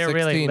 You They're, have they're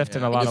really 16.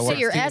 lifting Yeah. a lot You of say work.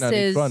 your 16 on each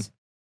S's. one.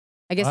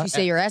 I guess Huh? you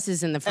say your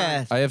S's in the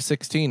front. I have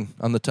 16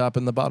 on the top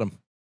and the bottom.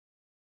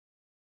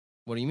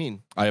 What do you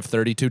mean? I have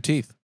 32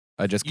 teeth.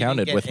 I just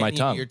counted with my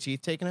tongue. Your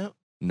teeth taken out?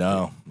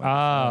 No.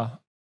 Ah,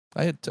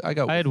 I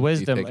got I had teeth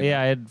wisdom. taken Yeah,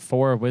 out. I had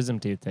 4 wisdom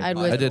teeth taken I had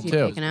out. wisdom did teeth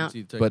too. taken out.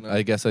 But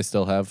I guess I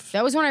still have.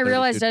 That was when I 32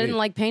 realized I teeth. didn't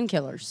like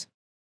painkillers.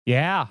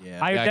 Yeah.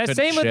 Yeah. I, Yeah, I that couldn't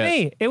same with shit.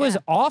 me. It was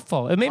Yeah.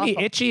 awful. It made me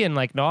Awful. itchy and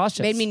like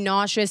nauseous. Made me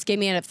nauseous, gave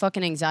me a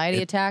fucking anxiety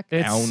It- attack.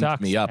 It Bound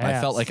sucks me up. I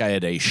ass. felt like I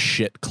had a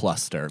shit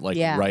cluster, like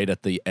Yeah. right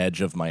at the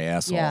edge of my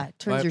asshole. Yeah, it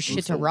turns My- your it shit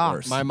was to the rocks.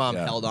 worst. My mom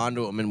Yeah. held on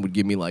to them and would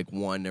give me like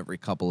one every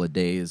couple of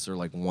days or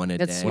like one a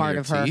That's day. smart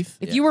your of her. teeth?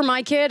 If Yeah. you were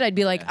my kid, I'd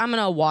be like, Yeah. I'm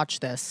gonna watch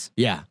this.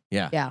 Yeah.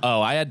 Yeah.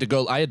 Oh, I had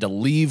to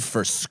leave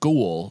for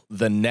school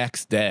the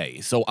next day.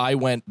 So I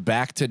went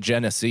back to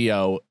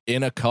Geneseo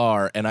in a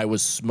car and I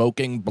was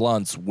smoking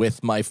blunts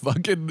with my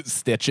fucking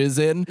stitches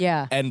in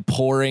Yeah. and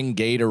pouring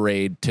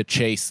Gatorade to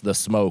chase the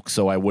smoke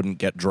so I wouldn't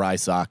get dry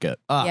socket.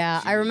 Ah,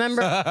 Yeah. I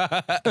remember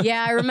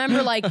yeah, I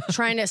remember like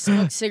trying to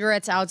smoke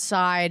cigarettes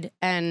outside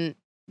and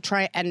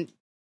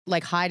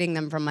like hiding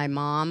them from my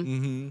mom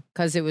Mm-hmm.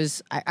 because it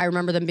was I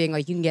remember them being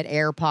like, you can get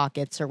air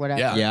pockets or whatever.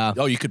 Yeah. Yeah.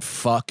 Oh, you could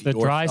fuck the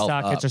dry yourself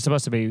sockets up. are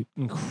supposed to be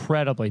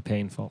incredibly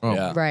painful. Oh.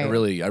 Yeah, Right. I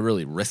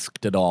really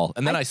risked it all,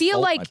 and then I feel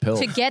stole like my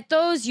pills. to get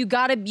those, you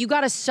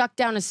gotta suck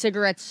down a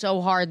cigarette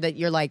so hard that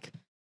you're like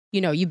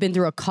you've been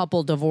through a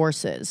couple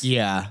divorces.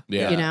 Yeah.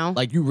 Yeah. You know?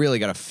 Like you really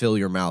got to fill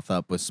your mouth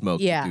up with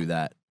smoke Yeah. to do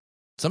that.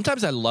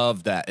 Sometimes I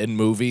love that in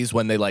movies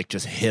when they like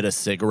just hit a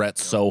cigarette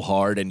so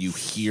hard and you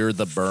hear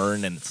the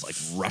burn and it's like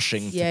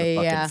rushing to Yeah, the yeah,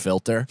 fucking yeah.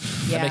 filter.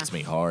 Yeah. That makes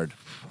me hard.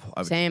 I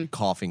was Same.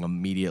 coughing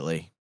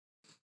immediately.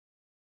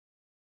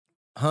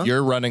 Huh?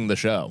 You're running the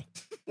show.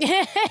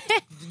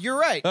 You're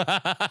right.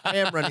 I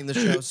am running the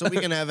show, so we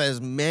can have as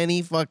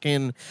many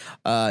fucking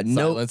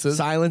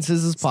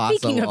silences as possible.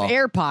 Speaking of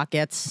air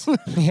pockets,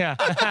 Yeah.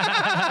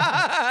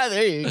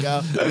 There you go.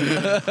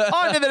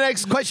 On to the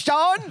next question.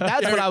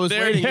 That's what I was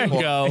There waiting you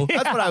for. go.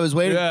 That's what I was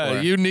waiting Yeah,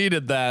 for. you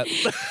needed that.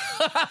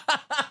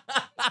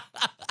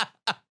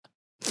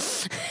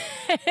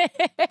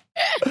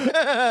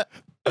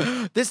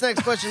 This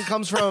next question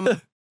comes from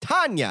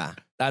Tanya.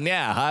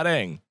 Tanya,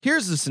 hotting.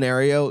 Here's the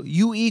scenario.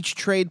 You each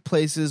trade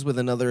places with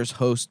another's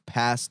host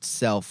past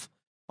self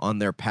on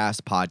their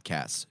past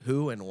podcasts.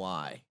 Who and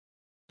why?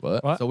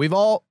 What?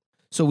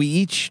 So we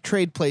each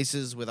trade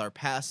places with our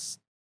past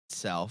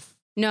self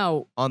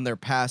no, on their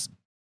past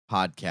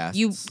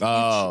podcasts.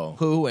 Oh.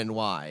 Who and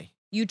why?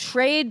 you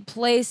trade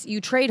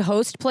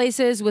host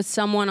places with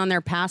someone on their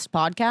past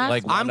podcast.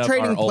 Like I'm one of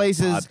trading our old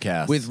places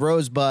podcasts. with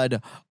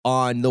Rosebud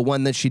on the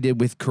one that she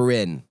did with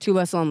Corinne. Two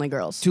Less Lonely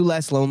Girls. Two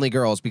Less Lonely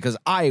Girls, because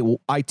I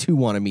too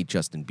want to meet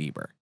Justin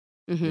Bieber.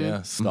 Mhm.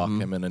 Yeah, stalk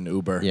Mhm. him in an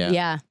Uber.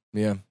 Yeah.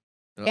 Yeah.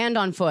 And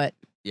on foot.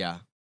 Yeah.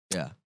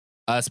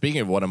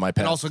 Speaking of one of my pets,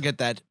 And also get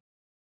that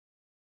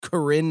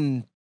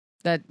Corinne,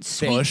 That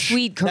sweet, Bush.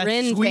 sweet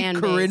Corinne that sweet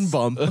fan Corinne base.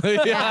 bump.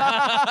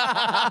 Yeah.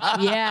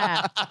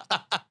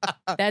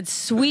 That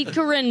sweet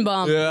Corinne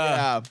bump.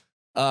 yeah.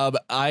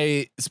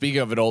 I speaking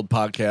of an old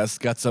podcast,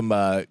 got some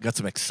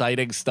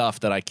exciting stuff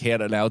that I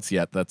can't announce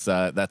yet.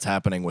 That's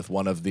happening with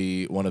one of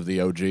the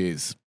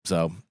OGs.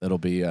 So it'll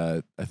be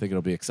I think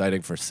it'll be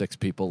exciting for 6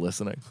 people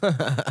listening.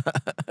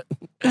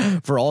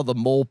 For all the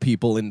mole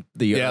people in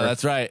the Yeah, earth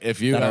that's right.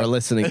 If you that are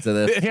listening to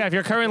this. Yeah, if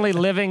you're currently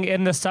living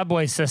in the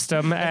subway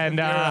system and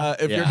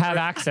if you're- have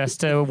access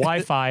to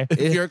Wi-Fi,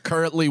 if you're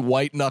currently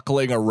white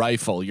knuckling a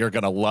rifle, you're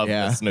gonna love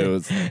Yeah. this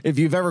news. If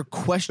you've ever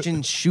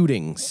questioned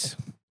shootings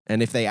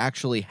and if they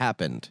actually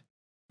happened.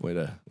 Way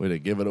to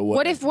give it away.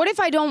 What if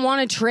I don't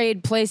want to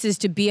trade places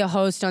to be a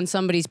host on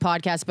somebody's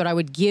podcast, but I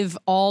would give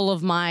all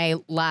of my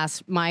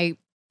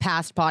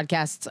past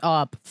podcasts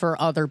up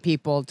for other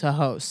people to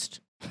host?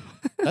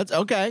 That's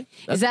okay.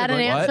 Is that an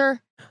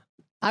answer?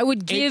 I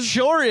would It give.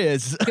 sure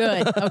is.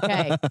 Good.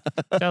 Okay.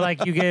 so like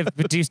do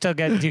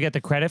you get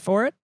the credit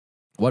for it?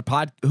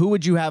 Who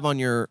would you have on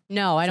your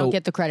No, I don't So-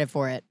 get the credit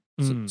for it.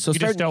 so You start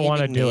just don't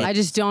want to naming do me. it. I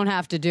just don't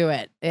have to do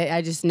it.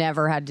 I just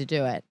never had to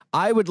do it.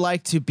 I would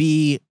like to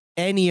be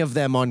any of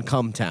them on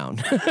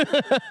Cumtown.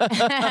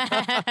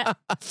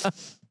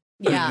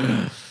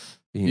 Yeah.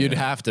 You'd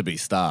have to be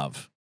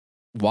Stav.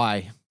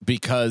 Why?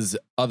 Because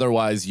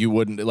otherwise you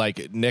wouldn't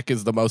like Nick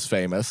is the most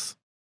famous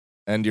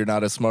and you're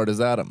not as smart as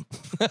Adam.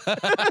 I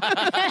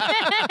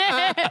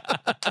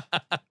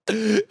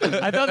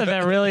thought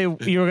that really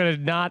you were gonna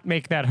not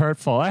make that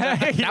hurtful. That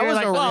was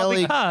like, a well,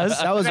 really because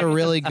that was a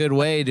really good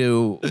way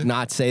to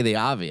not say the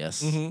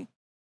obvious. Mhm.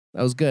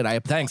 That was good. I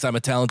Thanks, I'm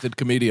a talented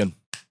comedian.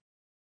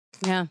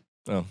 Yeah.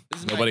 Oh,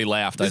 is nobody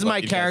laughed. This I is thought my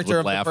you guys character would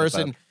of the laugh at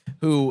person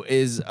who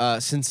is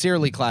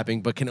sincerely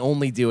clapping, but can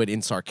only do it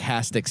in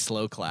sarcastic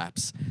slow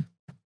claps.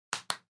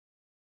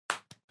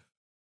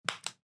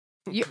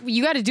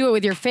 You got to do it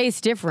with your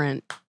face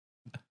different.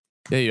 that.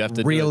 Yeah, you have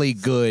to Really do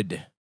it.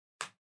 good.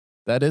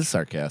 That is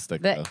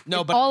sarcastic. That, though.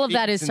 No, but all of being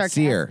that is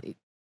sincere. sarcastic.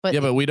 But, Yeah,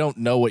 but we don't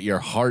know what your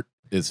heart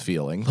is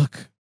feeling.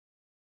 Look,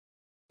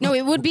 no,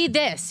 it would be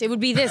this. It would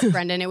be this,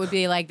 Brendan. It would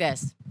be like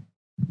this.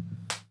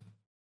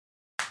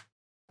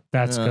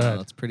 that's good.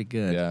 That's pretty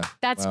good. Yeah.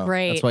 That's Wow.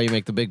 great. That's why you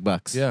make the big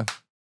bucks. Yeah.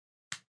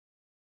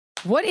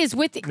 What is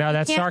with the, No,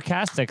 that's can't-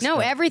 sarcastic. No,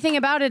 stuff. everything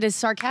about it is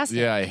sarcastic.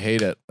 Yeah, I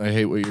hate it. I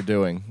hate what you're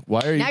doing.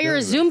 Why are you Now you're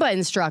a doing Zumba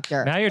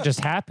instructor. Now you're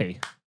just happy.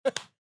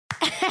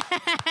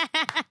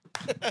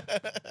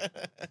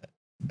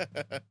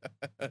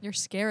 You're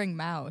scaring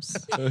Mouse.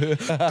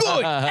 this?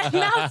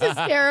 Mouse is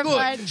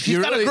terrified. She's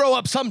You got to really- grow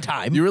up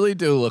sometime. You really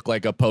do look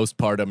like a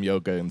postpartum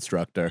yoga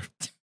instructor.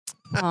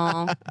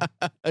 Aw.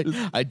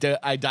 I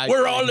died.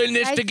 We're all in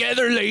this I-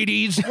 together,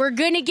 ladies. We're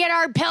gonna get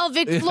our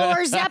pelvic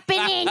floors up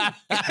and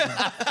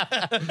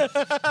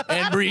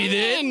And breathe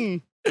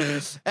in.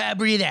 in.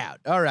 Breathe out.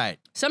 All right.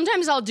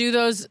 Sometimes I'll do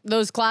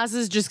those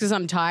classes just because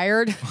I'm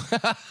tired.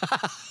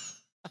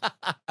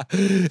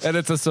 And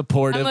it's a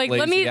supportive, I'm like,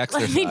 lazy let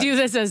exercise. me do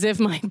this as if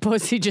my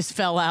pussy just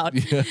fell out.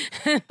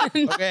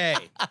 Okay.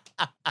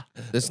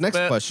 This next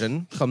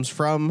question comes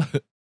from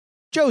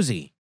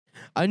Josie.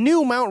 A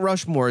new Mount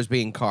Rushmore is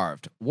being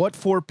carved. What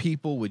 4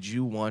 people would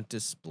you want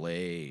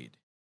displayed?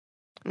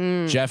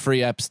 Mm.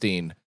 Jeffrey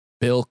Epstein,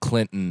 Bill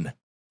Clinton,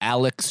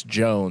 Alex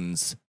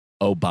Jones,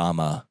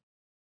 Obama.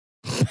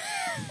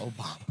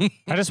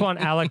 I just want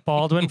Alec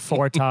Baldwin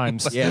 4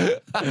 times. Yeah.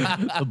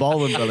 The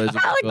Baldwin brothers.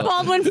 Alec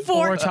Baldwin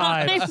 4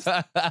 times.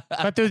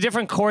 But through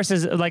different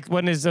courses, like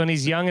when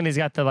he's young and he's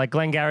got the like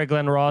Glengarry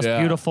Glen Ross, Yeah.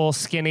 beautiful,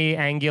 skinny,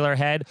 angular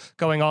head,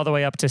 going all the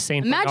way up to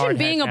St. Imagine Bernard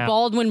being head a now.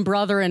 Baldwin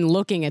brother and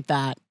looking at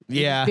that.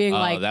 Yeah. Being Oh,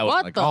 like, that was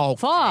what like, the oh,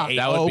 fuck? hey.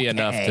 That would be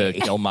enough to Okay.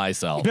 kill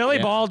myself. Billy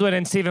Yeah. Baldwin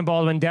and Stephen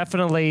Baldwin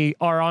definitely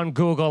are on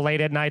Google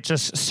late at night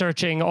just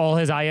searching all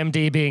his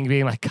IMDb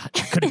being like, God,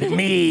 that could have been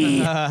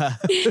me.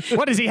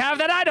 What does he have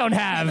that I don't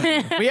have?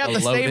 We have A the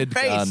same loaded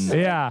face. gun.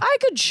 Yeah. I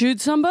could shoot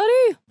somebody.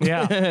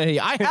 Yeah.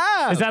 I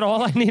have. Is that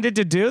all I needed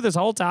to do this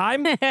whole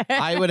time?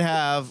 I would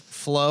have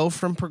Flo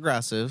from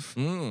Progressive,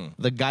 Mm.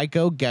 the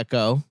Geico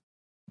Gecko.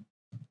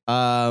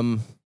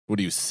 What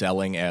are you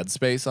selling ad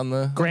space on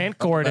the Grant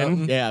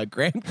Gordon. Yeah,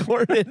 Grant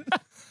Gordon.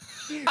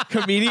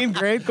 Comedian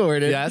Grant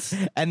Gordon. Yes.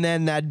 And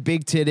then that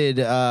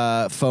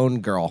big-titted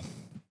phone girl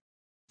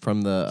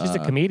from the. She's a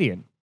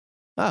comedian.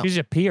 oh. She's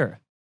a peer.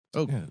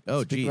 Oh,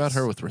 oh, Speak geez. about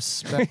her with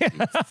respect, you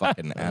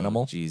fucking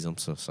animal. Jeez, I'm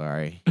so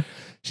sorry.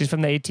 She's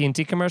from the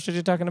AT&T commercials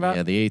you're talking about?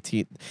 Yeah,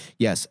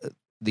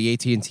 the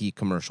AT&T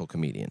commercial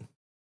comedian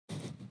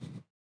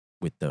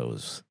with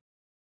those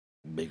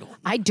big old.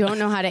 I don't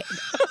know how to.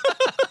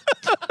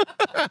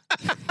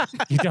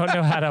 You don't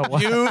know how to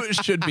what? You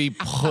should be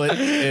put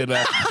in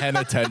a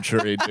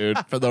penitentiary, dude,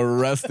 for the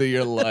rest of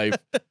your life.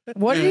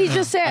 What did he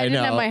just say? I didn't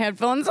know. have my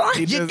headphones on.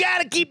 You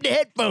gotta keep the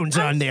headphones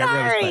on there,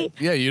 Sorry. Rosebud.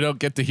 Yeah, you don't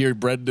get to hear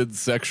Brendan's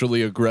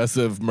sexually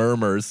aggressive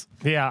murmurs.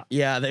 Yeah.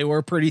 Yeah, they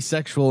were pretty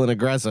sexual and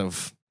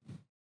aggressive.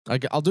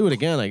 I'll do it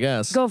again, I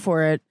guess. Go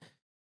for it.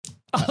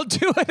 I'll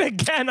do it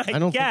again, I I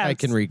don't think I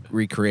guess. can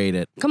recreate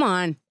it. Come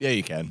on. Yeah,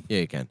 you can. Yeah,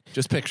 you can.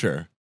 Just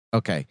picture.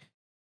 Okay.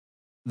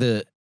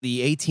 The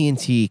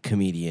AT&T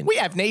comedian. We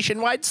have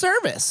nationwide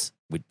service.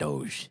 with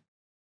those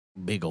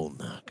big old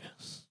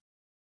knockers.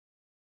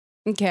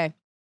 Okay.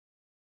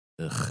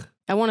 Ugh.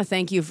 I want to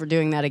thank you for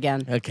doing that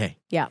again. Okay.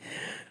 Yeah.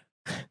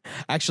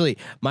 Actually,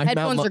 my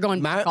Headphones Mount, are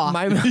going my, back off.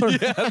 my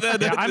Mount,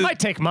 Yeah, I might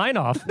take mine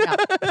off.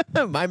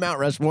 my Mount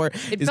Rushmore.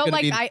 It is felt gonna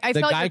like be I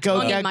the felt your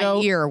Geico tongue in my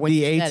Gecko, ear when the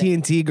you said it.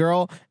 AT&T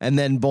girl, and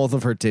then both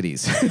of her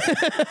titties.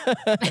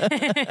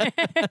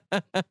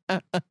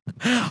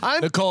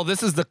 I'm Nicole,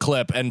 this is the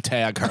clip and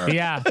tag her.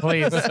 Yeah,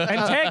 please. And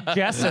tag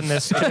Jess in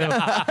this too.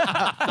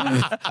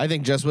 I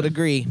think Jess would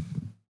agree.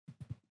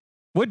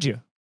 Would you?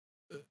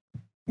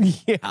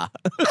 Yeah.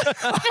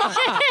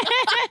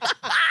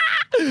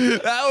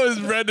 That was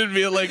Brendan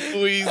being like,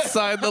 we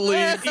signed the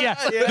lease. Yeah.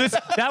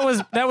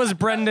 That was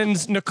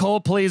Brendan's Nicole,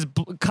 please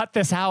cut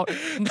this out.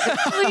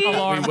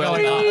 Alarm We will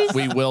going off. not.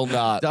 We will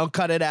not. Don't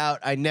cut it out.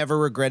 I never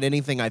regret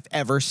anything I've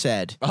ever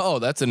said. Oh,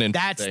 that's an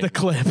That's interesting. the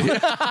clip.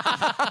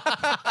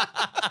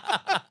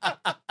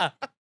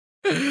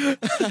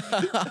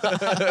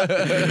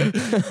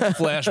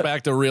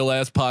 Flashback to Real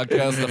Ass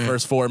Podcast, the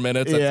first 4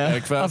 minutes Yeah.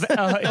 at Snagfest.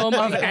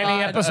 Of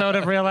any episode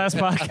of Real Ass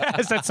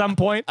Podcast at some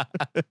point.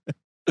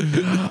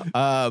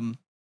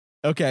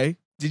 Okay.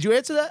 Did you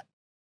answer that?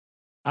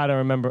 I don't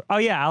remember. Oh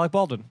yeah, Alec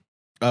Baldwin.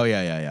 Oh,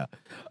 yeah.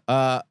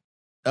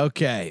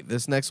 Okay.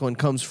 This next one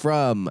comes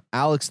from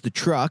Alex the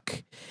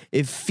Truck.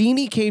 If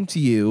Feeney came to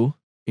you,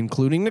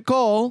 including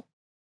Nicole,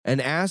 and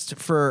asked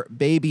for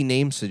baby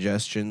name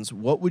suggestions,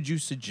 what would you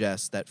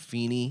suggest that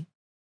Feeney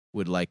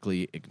would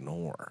likely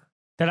ignore?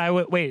 That I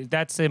would wait.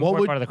 That's the What important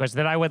would- part of the question.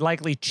 That I would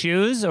likely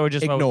choose, or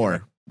just what would-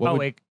 Ignore. What Oh,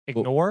 would-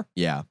 ignore.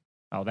 Yeah.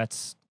 Oh,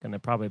 that's gonna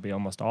probably be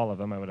almost all of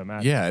them. I would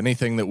imagine. Yeah,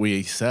 anything that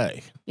we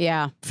say.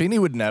 Yeah. Feeney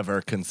would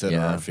never consider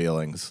Yeah. our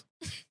feelings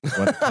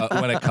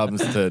when it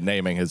comes to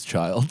naming his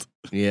child.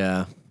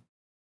 Yeah.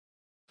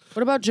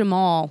 What about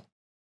Jamal?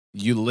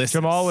 Ulysses.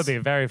 Jamal would be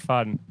very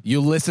fun.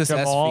 Ulysses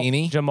S.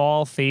 Feeney.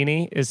 Jamal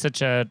Feeney is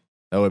such a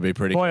That would be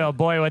pretty boy. Oh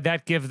boy, would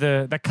that give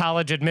the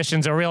college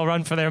admissions a real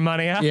run for their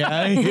money? Huh?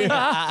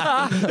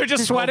 Yeah. They're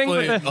just sweating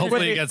Hopefully, with the,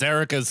 hopefully he gets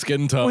Erica's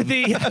skin tone. with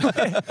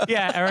the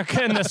yeah,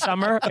 Erica in the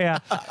summer. Yeah,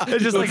 they're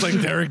just Looks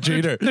like Derek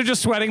Jeter. They're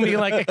just sweating me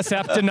like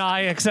accept,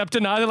 deny, accept,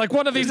 deny. They're like,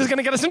 one of these is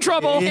gonna get us in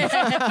trouble.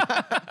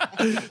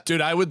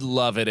 Dude, I would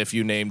love it if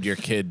you named your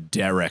kid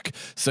Derek.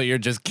 So your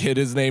kid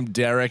is named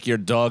Derek, your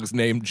dog's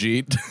named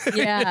Jeet.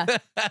 Yeah.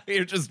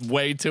 You're just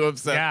way too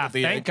upset Yeah, with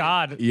the thank Yankees.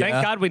 God. Yeah.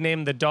 Thank God we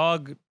named the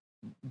dog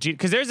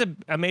because there's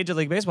a Major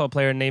League Baseball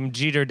player named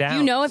Jeter Downs. Do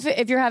you know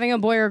if you're having a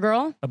boy or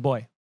girl? A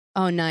boy.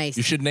 Oh, nice.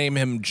 You should name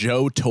him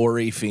Joe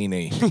Torre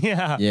Feeney.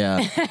 Yeah. Yeah.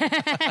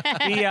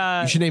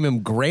 The, You should name him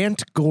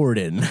Grant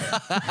Gordon.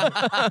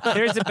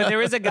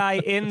 there is a guy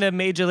in the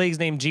major leagues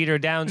named Jeter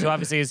Downs who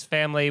obviously his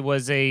family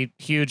was a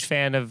huge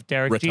fan of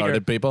Derek Retarded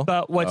Jeter. people?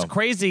 But what's Oh.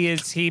 crazy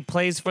is he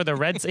plays for the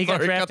Reds. He got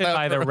Sorry, cut drafted that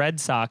by the out. Red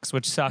Sox,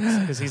 which sucks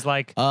because he's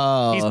like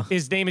Oh.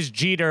 his name is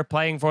Jeter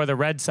playing for the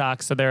Red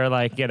Sox. So they're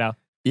like, the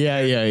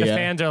Yeah.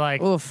 fans are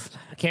like, Oof.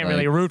 can't Like,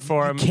 really root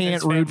for him. Can't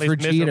His root family's for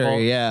Jeter. miserable.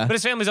 Yeah. But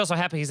his family's also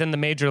happy he's in the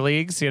major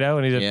leagues,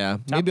 and he's Yeah.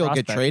 top Maybe he'll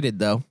get prospect. traded,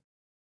 though.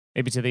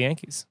 maybe to the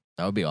Yankees.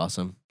 That would be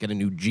awesome. Get a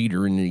new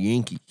Jeter in the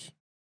Yankees.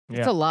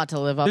 It's a lot to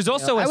live up There's to.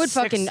 also I a would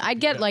six- fucking, I'd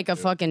get like a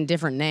fucking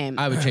different name.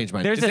 I would change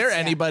my There's Is a- there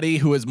anybody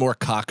who is more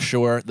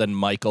cocksure than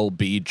Michael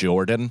B.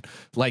 Jordan?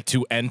 Like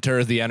to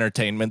enter the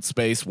entertainment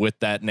space with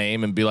that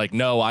name and be like,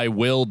 no, I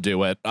will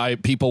do it.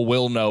 People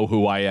will know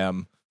who I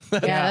am. Yeah,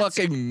 that's-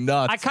 Fucking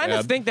nuts. I kind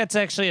of think that's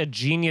actually a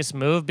genius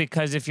move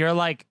because if you're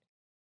like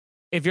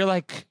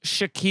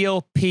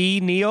Shaquille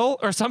P. Neal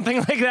or something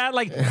like that,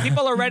 like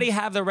people already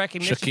have the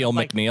recognition. Shaquille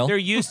like, McNeil? They're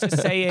used to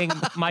saying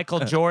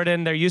Michael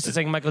Jordan. They're used to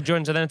saying Michael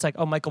Jordan. So then it's like,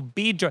 oh, Michael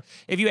B. Jordan.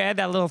 If you add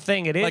that little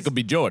thing, it is. Michael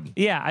B. Jordan.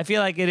 Yeah, I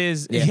feel like it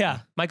is. Yeah. Yeah,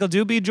 Michael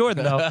do be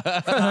Jordan though.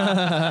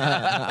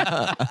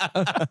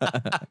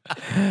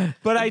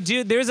 But I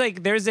do. There's a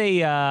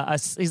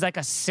he's like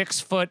a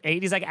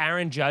 6'8". He's like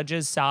Aaron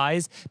Judge's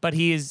size, but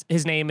his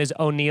name is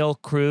O'Neal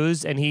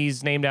Cruz, and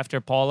he's named after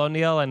Paul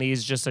O'Neal, and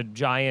he's just a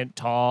giant,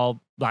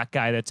 tall black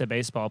guy that's a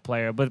baseball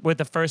player, but with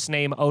the first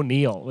name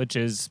O'Neal, which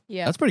is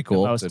yeah. That's pretty the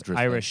cool. most interesting.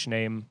 Irish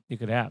name you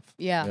could have,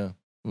 yeah.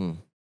 Hmm.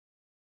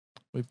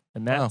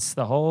 and that's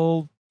the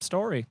whole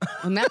story.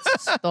 And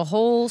that's the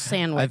whole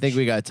sandwich. I think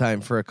we got time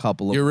for a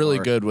couple of You're really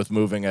more. good with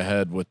moving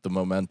ahead with the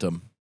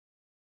momentum.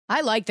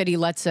 I like that he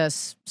lets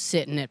us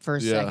sit in it for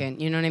a Yeah. second.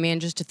 You know what I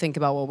mean? Just to think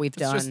about what we've It's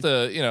done. just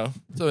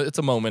it's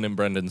a moment in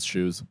Brendan's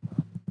shoes.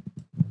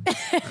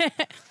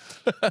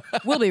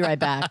 We'll be right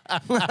back.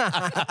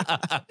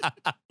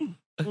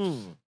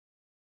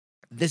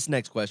 This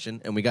next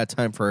question, and we got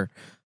time for a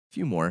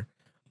few more,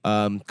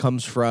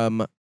 comes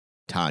from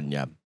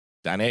Tanya.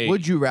 Danny.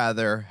 Would you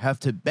rather have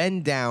to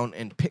bend down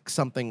and pick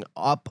something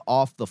up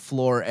off the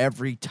floor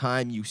every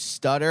time you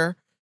stutter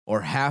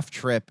or half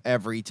trip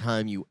every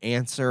time you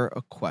answer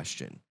a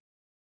question?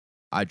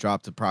 I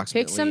dropped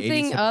approximately Pick something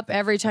 87 up things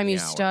every in time the you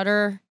hour.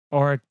 stutter.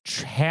 Or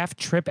a half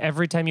trip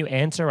every time you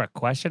answer a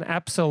question?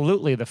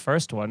 Absolutely, the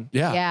first one.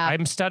 Yeah. Yeah.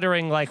 I'm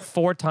stuttering like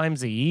 4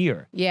 times a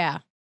year. Yeah.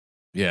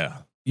 Yeah.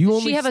 You Does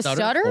only she have a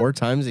stutter? 4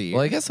 times a year.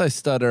 Well, I guess I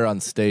stutter on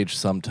stage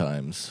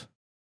sometimes.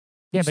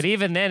 Yeah, but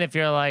even then, if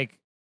you're like,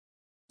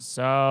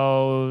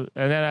 so,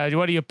 and then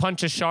what do you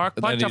punch a shark?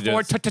 And then Punch a you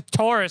Ford just-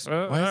 Taurus.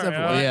 Why is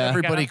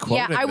everybody Yeah,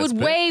 quoting I this would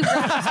bit? way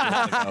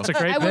That's a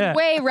great I would bit.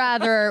 way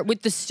rather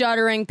with the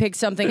stuttering pick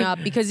something up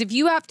because if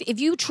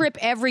you trip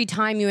every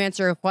time you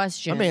answer a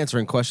question, I'm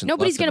answering questions.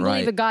 nobody's left and gonna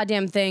believe a right.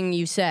 goddamn thing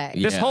you say.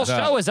 This Yeah. whole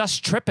show is us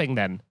tripping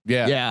then.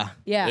 Yeah. Yeah.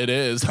 Yeah. It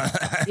is.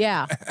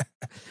 Yeah.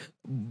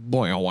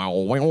 By the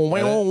water.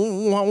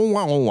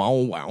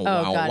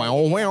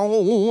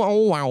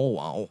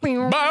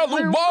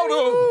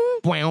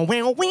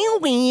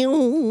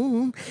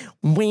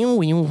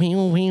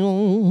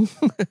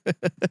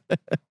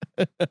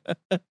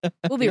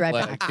 We'll be right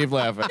back. Keep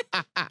laughing.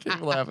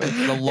 Keep laughing.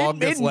 It's the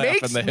longest it laugh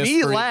makes in the me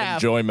history laugh.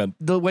 of enjoyment.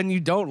 When you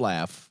don't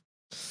laugh.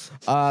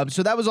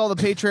 So that was all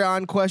the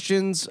Patreon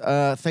questions.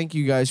 Thank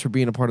you guys for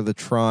being a part of the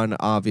Tron.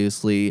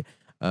 Obviously,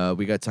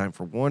 we got time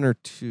for one or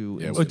two.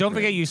 Yeah, Well, don't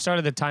forget you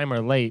started the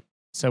timer late,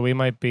 so we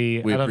might be.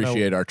 We I don't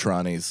appreciate our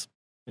Tronnies.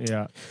 know.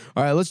 Yeah.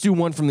 All right, let's do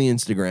one from the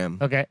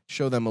Instagram. Okay.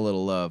 Show them a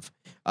little love.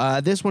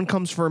 This one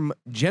comes from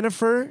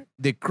Jennifer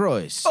de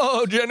Croix.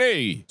 Oh,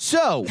 Jenny.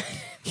 So,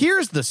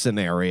 here's the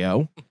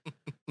scenario.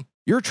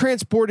 You're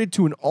transported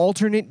to an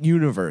alternate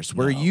universe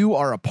where you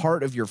are a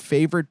part of your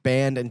favorite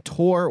band and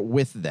tour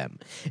with them.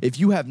 If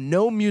you have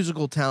no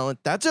musical talent,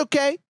 that's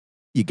okay.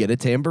 You get a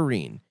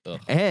tambourine Ugh.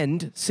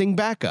 and sing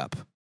backup.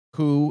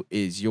 Who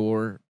is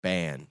your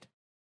band?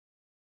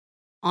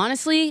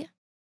 Honestly,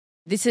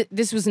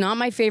 this was not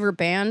my favorite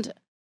band,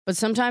 but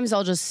sometimes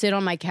I'll just sit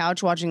on my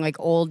couch watching like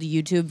old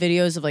YouTube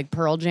videos of like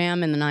Pearl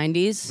Jam in the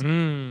 90s.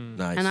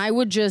 Nice. And I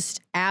would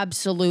just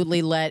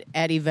absolutely let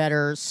Eddie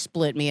Vedder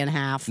split me in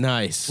half.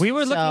 nice. We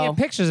were looking So- at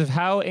pictures of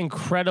how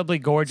incredibly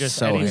gorgeous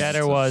So Eddie handsome.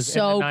 Vedder was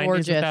So in the 90s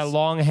gorgeous. with that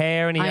long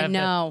hair, and he I had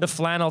know. the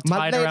flannel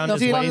My tied around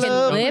lady his fucking waist.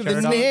 love with lips. no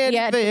the shirt on. Eddie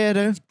Yeah.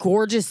 Vedder.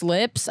 Gorgeous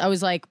lips. I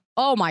was like,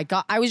 oh my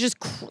God. I was just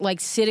like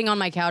sitting on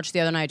my couch the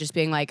other night just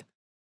being like,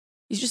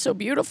 he's just so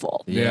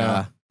beautiful.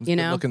 Yeah. You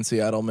know? Looking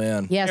Seattle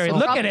man. Yeah, Harry, so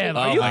look probably- at him.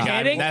 Oh Are you my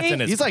God, kidding that's me? in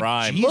his He's like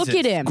prime. Jesus. Look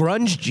at him.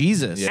 Grunge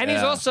Jesus. Yeah. And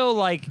he's also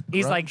like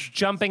he's like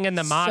jumping in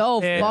the mosh So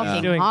pit,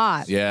 fucking doing-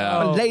 hot.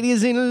 Yeah. Oh.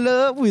 Ladies in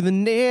love with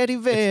an Eddie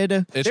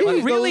Vedder. It's They were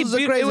funny. really Girls are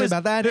beautiful. crazy It was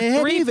about that the Eddie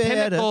three Vedder.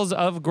 pinnacles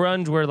of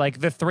grunge were like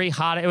the three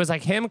hot. It was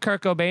like him,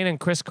 Kurt Cobain, and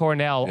Chris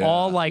Cornell, Yeah.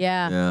 all like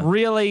Yeah.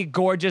 really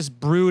gorgeous,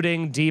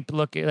 brooding, deep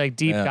looking, like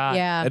deep Yeah. guys.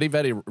 Yeah. Eddie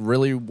Vedder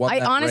really won I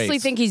that honestly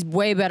race. think he's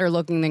way better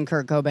looking than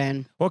Kurt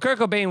Cobain. Well, Kurt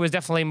Cobain was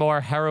definitely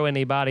more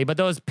heroin-y body, but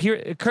those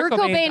Kurt Kurt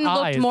Cobain's Cobain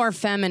eyes, looked more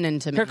feminine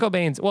to me. Kurt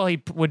Cobain's. Well,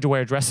 he would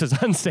wear dresses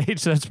on stage,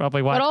 so that's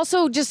probably why. But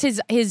also just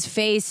his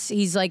face,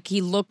 he's like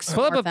he looks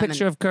Pull up more a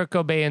picture of Kurt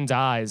Cobain's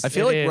eyes. I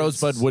feel It like is-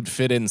 Rosebud would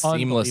fit in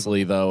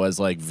seamlessly though as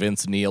like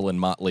Vince Neil and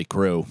Motley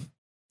Crue.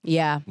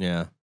 Yeah,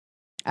 Yeah.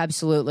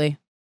 absolutely.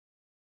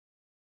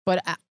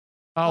 But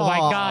Oh my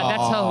God,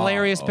 that's a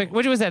hilarious pic.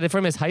 Which was that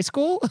from his high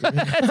school?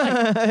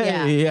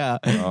 Yeah. Yeah.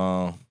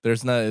 Oh,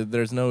 there's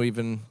no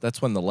even.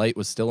 That's when the light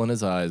was still in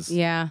his eyes.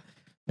 yeah,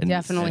 And,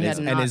 Definitely and had his,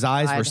 not and his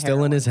eyes were tried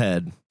still in his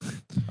head.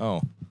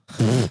 Oh,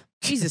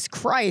 Jesus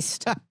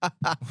Christ.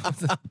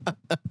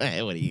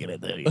 Hey, what are you gonna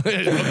do?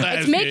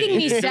 It's making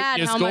me sad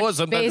You how score, much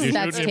sometimes space you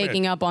that's shoot him.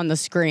 taking up on the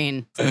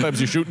screen. Sometimes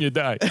you shoot and you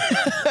die.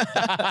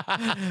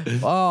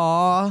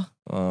 Aw.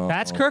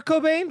 That's Kurt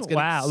Cobain? gonna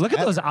Wow. be Look at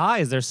sad. those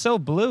eyes. They're so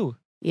blue.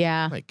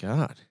 Yeah. Oh my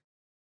God.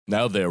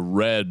 Now they're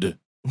red.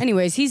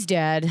 Anyways, he's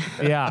dead.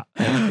 Yeah.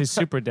 He's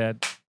super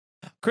dead.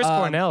 Chris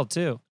Cornell,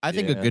 too. I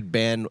think Yeah. a good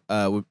band,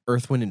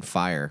 Earth, Wind, and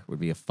Fire, would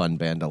be a fun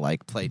band to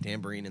like play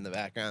tambourine in the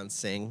background,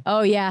 sing.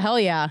 Oh, yeah. Hell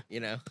yeah. You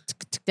know,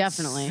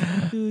 Definitely.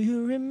 Do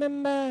you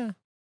remember?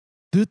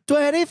 the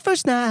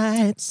 21st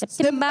night,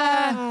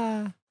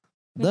 September.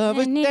 Love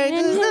is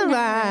dangerous to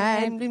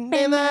ride.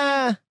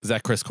 Remember. Is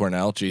that Chris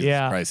Cornell? Jesus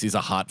Yeah. Christ, he's a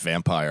hot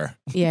vampire.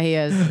 Yeah, he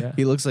is.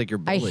 He looks like your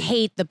I bully.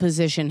 hate the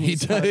position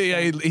he's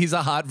He's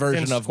a hot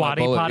version In of my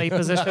squatty bully. potty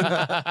position.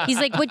 He's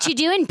like, what you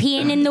doing,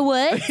 peeing in the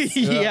woods?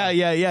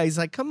 yeah. He's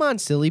like, come on,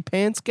 silly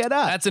pants, get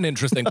up. That's an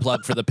interesting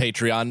plug for the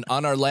Patreon.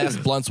 On our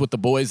last Blunts with the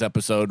Boys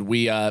episode,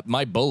 we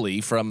my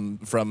bully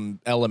from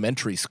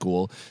elementary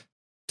school.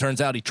 Turns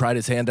out he tried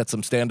his hand at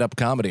some stand-up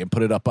comedy and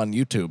put it up on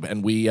YouTube,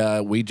 and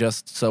we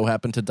just so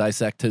happened to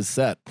dissect his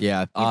set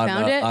Yeah. on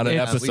found it? on an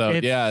It's- episode.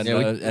 it's- Yeah, and, Yeah,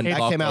 we- and that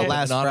talked came out open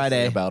last and honestly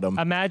Friday. about him.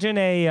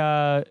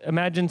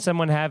 Imagine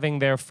someone having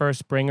their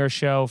first bringer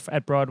show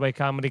at Broadway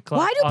Comedy Club.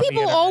 Why on do the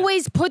people internet.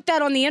 always put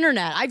that on the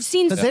internet? I've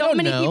seen 'Cause they so don't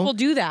many know. people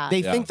do that. They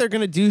Yeah. think they're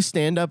gonna do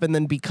stand up and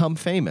then become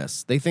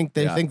famous. They think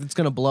Yeah. it's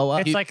gonna blow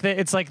up.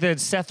 It's like the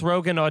Seth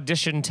Rogen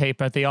audition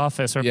tape at the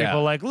office where Yeah. people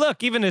are like,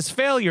 look, even his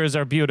failures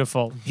are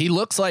beautiful. He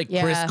looks like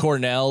Chris Yeah.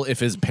 Cornell if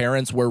his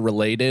parents were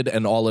related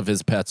and all of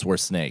his pets were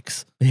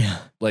snakes. Yeah.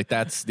 Like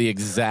that's the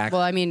exact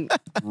well, I mean,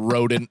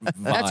 rodent vibe.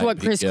 that's what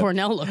he Chris gives.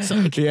 Cornell looks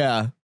like.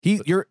 Yeah.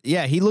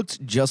 He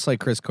looked just like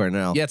Chris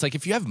Cornell. Yeah, it's like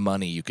if you have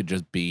money, you could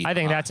just be. I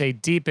think hot. that's a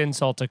deep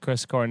insult to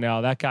Chris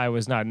Cornell. That guy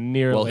was not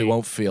nearly Well, he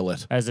won't feel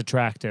it. as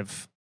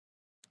attractive.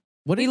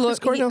 What did He Chris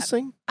look- Cornell he-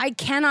 sing? I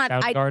cannot.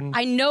 Soundgarden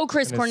I know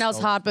Chris and his Cornell's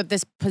soul. hot, but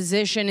this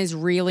position is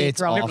really It's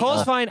throwing me awful. Nicole's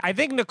off. fine. I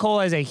think Nicole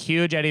has a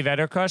huge Eddie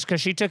Vedder crush because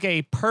she took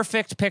a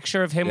perfect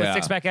picture of him with Yeah.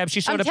 six-pack abs. She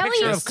I'm showed a telling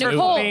picture you, of Kurt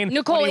Nicole- Cobain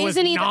Nicole, when he was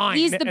isn't he? 9,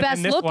 He's the and then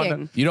best this one-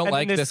 looking. You don't And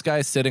like then this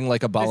guy sitting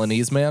like a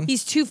Balinese man?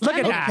 He's too Look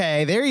at funny. that.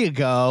 Okay, there you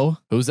go.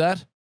 Who's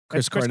that?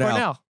 Chris That's Chris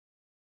Cornell.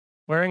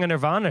 Wearing a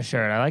Nirvana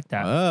shirt. I like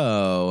that.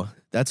 Oh,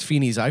 that's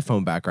Feeney's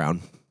iPhone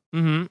background.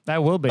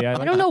 That will be.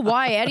 I don't know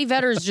why Eddie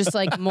Vedder is just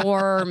like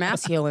more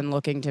masculine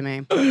looking to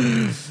me.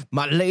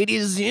 My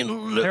lady's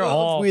in They're love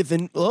all- with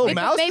an Maybe-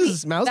 Mouse maybe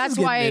is Mouse that's is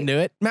getting why- into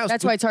it. Mouse,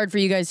 That's why it's hard for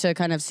you guys to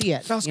kind of see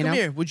it. Mouse, you come know?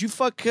 here. Would you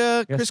fuck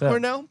Chris so.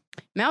 Cornell?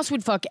 Mouse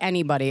would fuck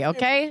anybody.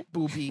 Okay.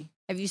 Booby.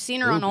 Have you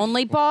seen her on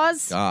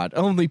OnlyPaws? God,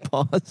 only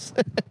pause.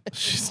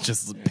 She's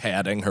just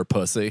patting her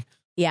pussy.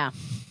 Yeah.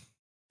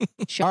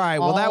 All right,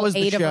 well, that was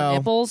the 8 of her show.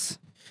 nipples.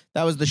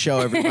 That was the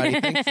show, everybody.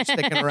 Thanks for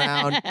sticking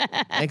around.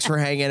 Thanks for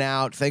hanging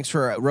out. Thanks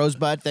for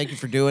Rosebud. Thank you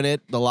for doing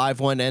it, the live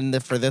one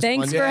and for this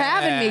Thanks one. for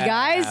having me,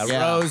 guys.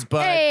 Yeah.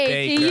 Rosebud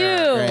Hey, Baker. to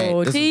Great.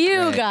 you, This to is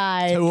you great.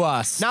 guys. To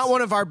us. Not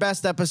one of our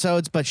best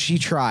episodes, but she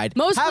tried.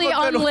 Mostly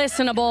Have a good one.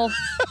 unlistenable,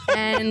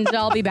 and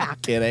I'll be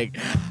back. Kidding.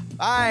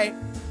 Bye.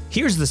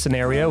 Here's the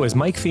Scenario is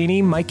Mike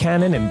Feeney, Mike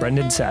Cannon, and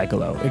Brendan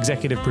Sagalow.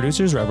 Executive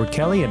producers Robert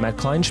Kelly and Matt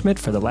Kleinschmidt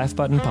for the Laugh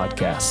Button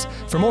Podcast.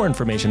 For more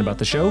information about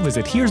the show,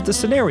 visit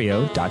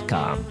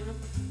here'sthescenario.com.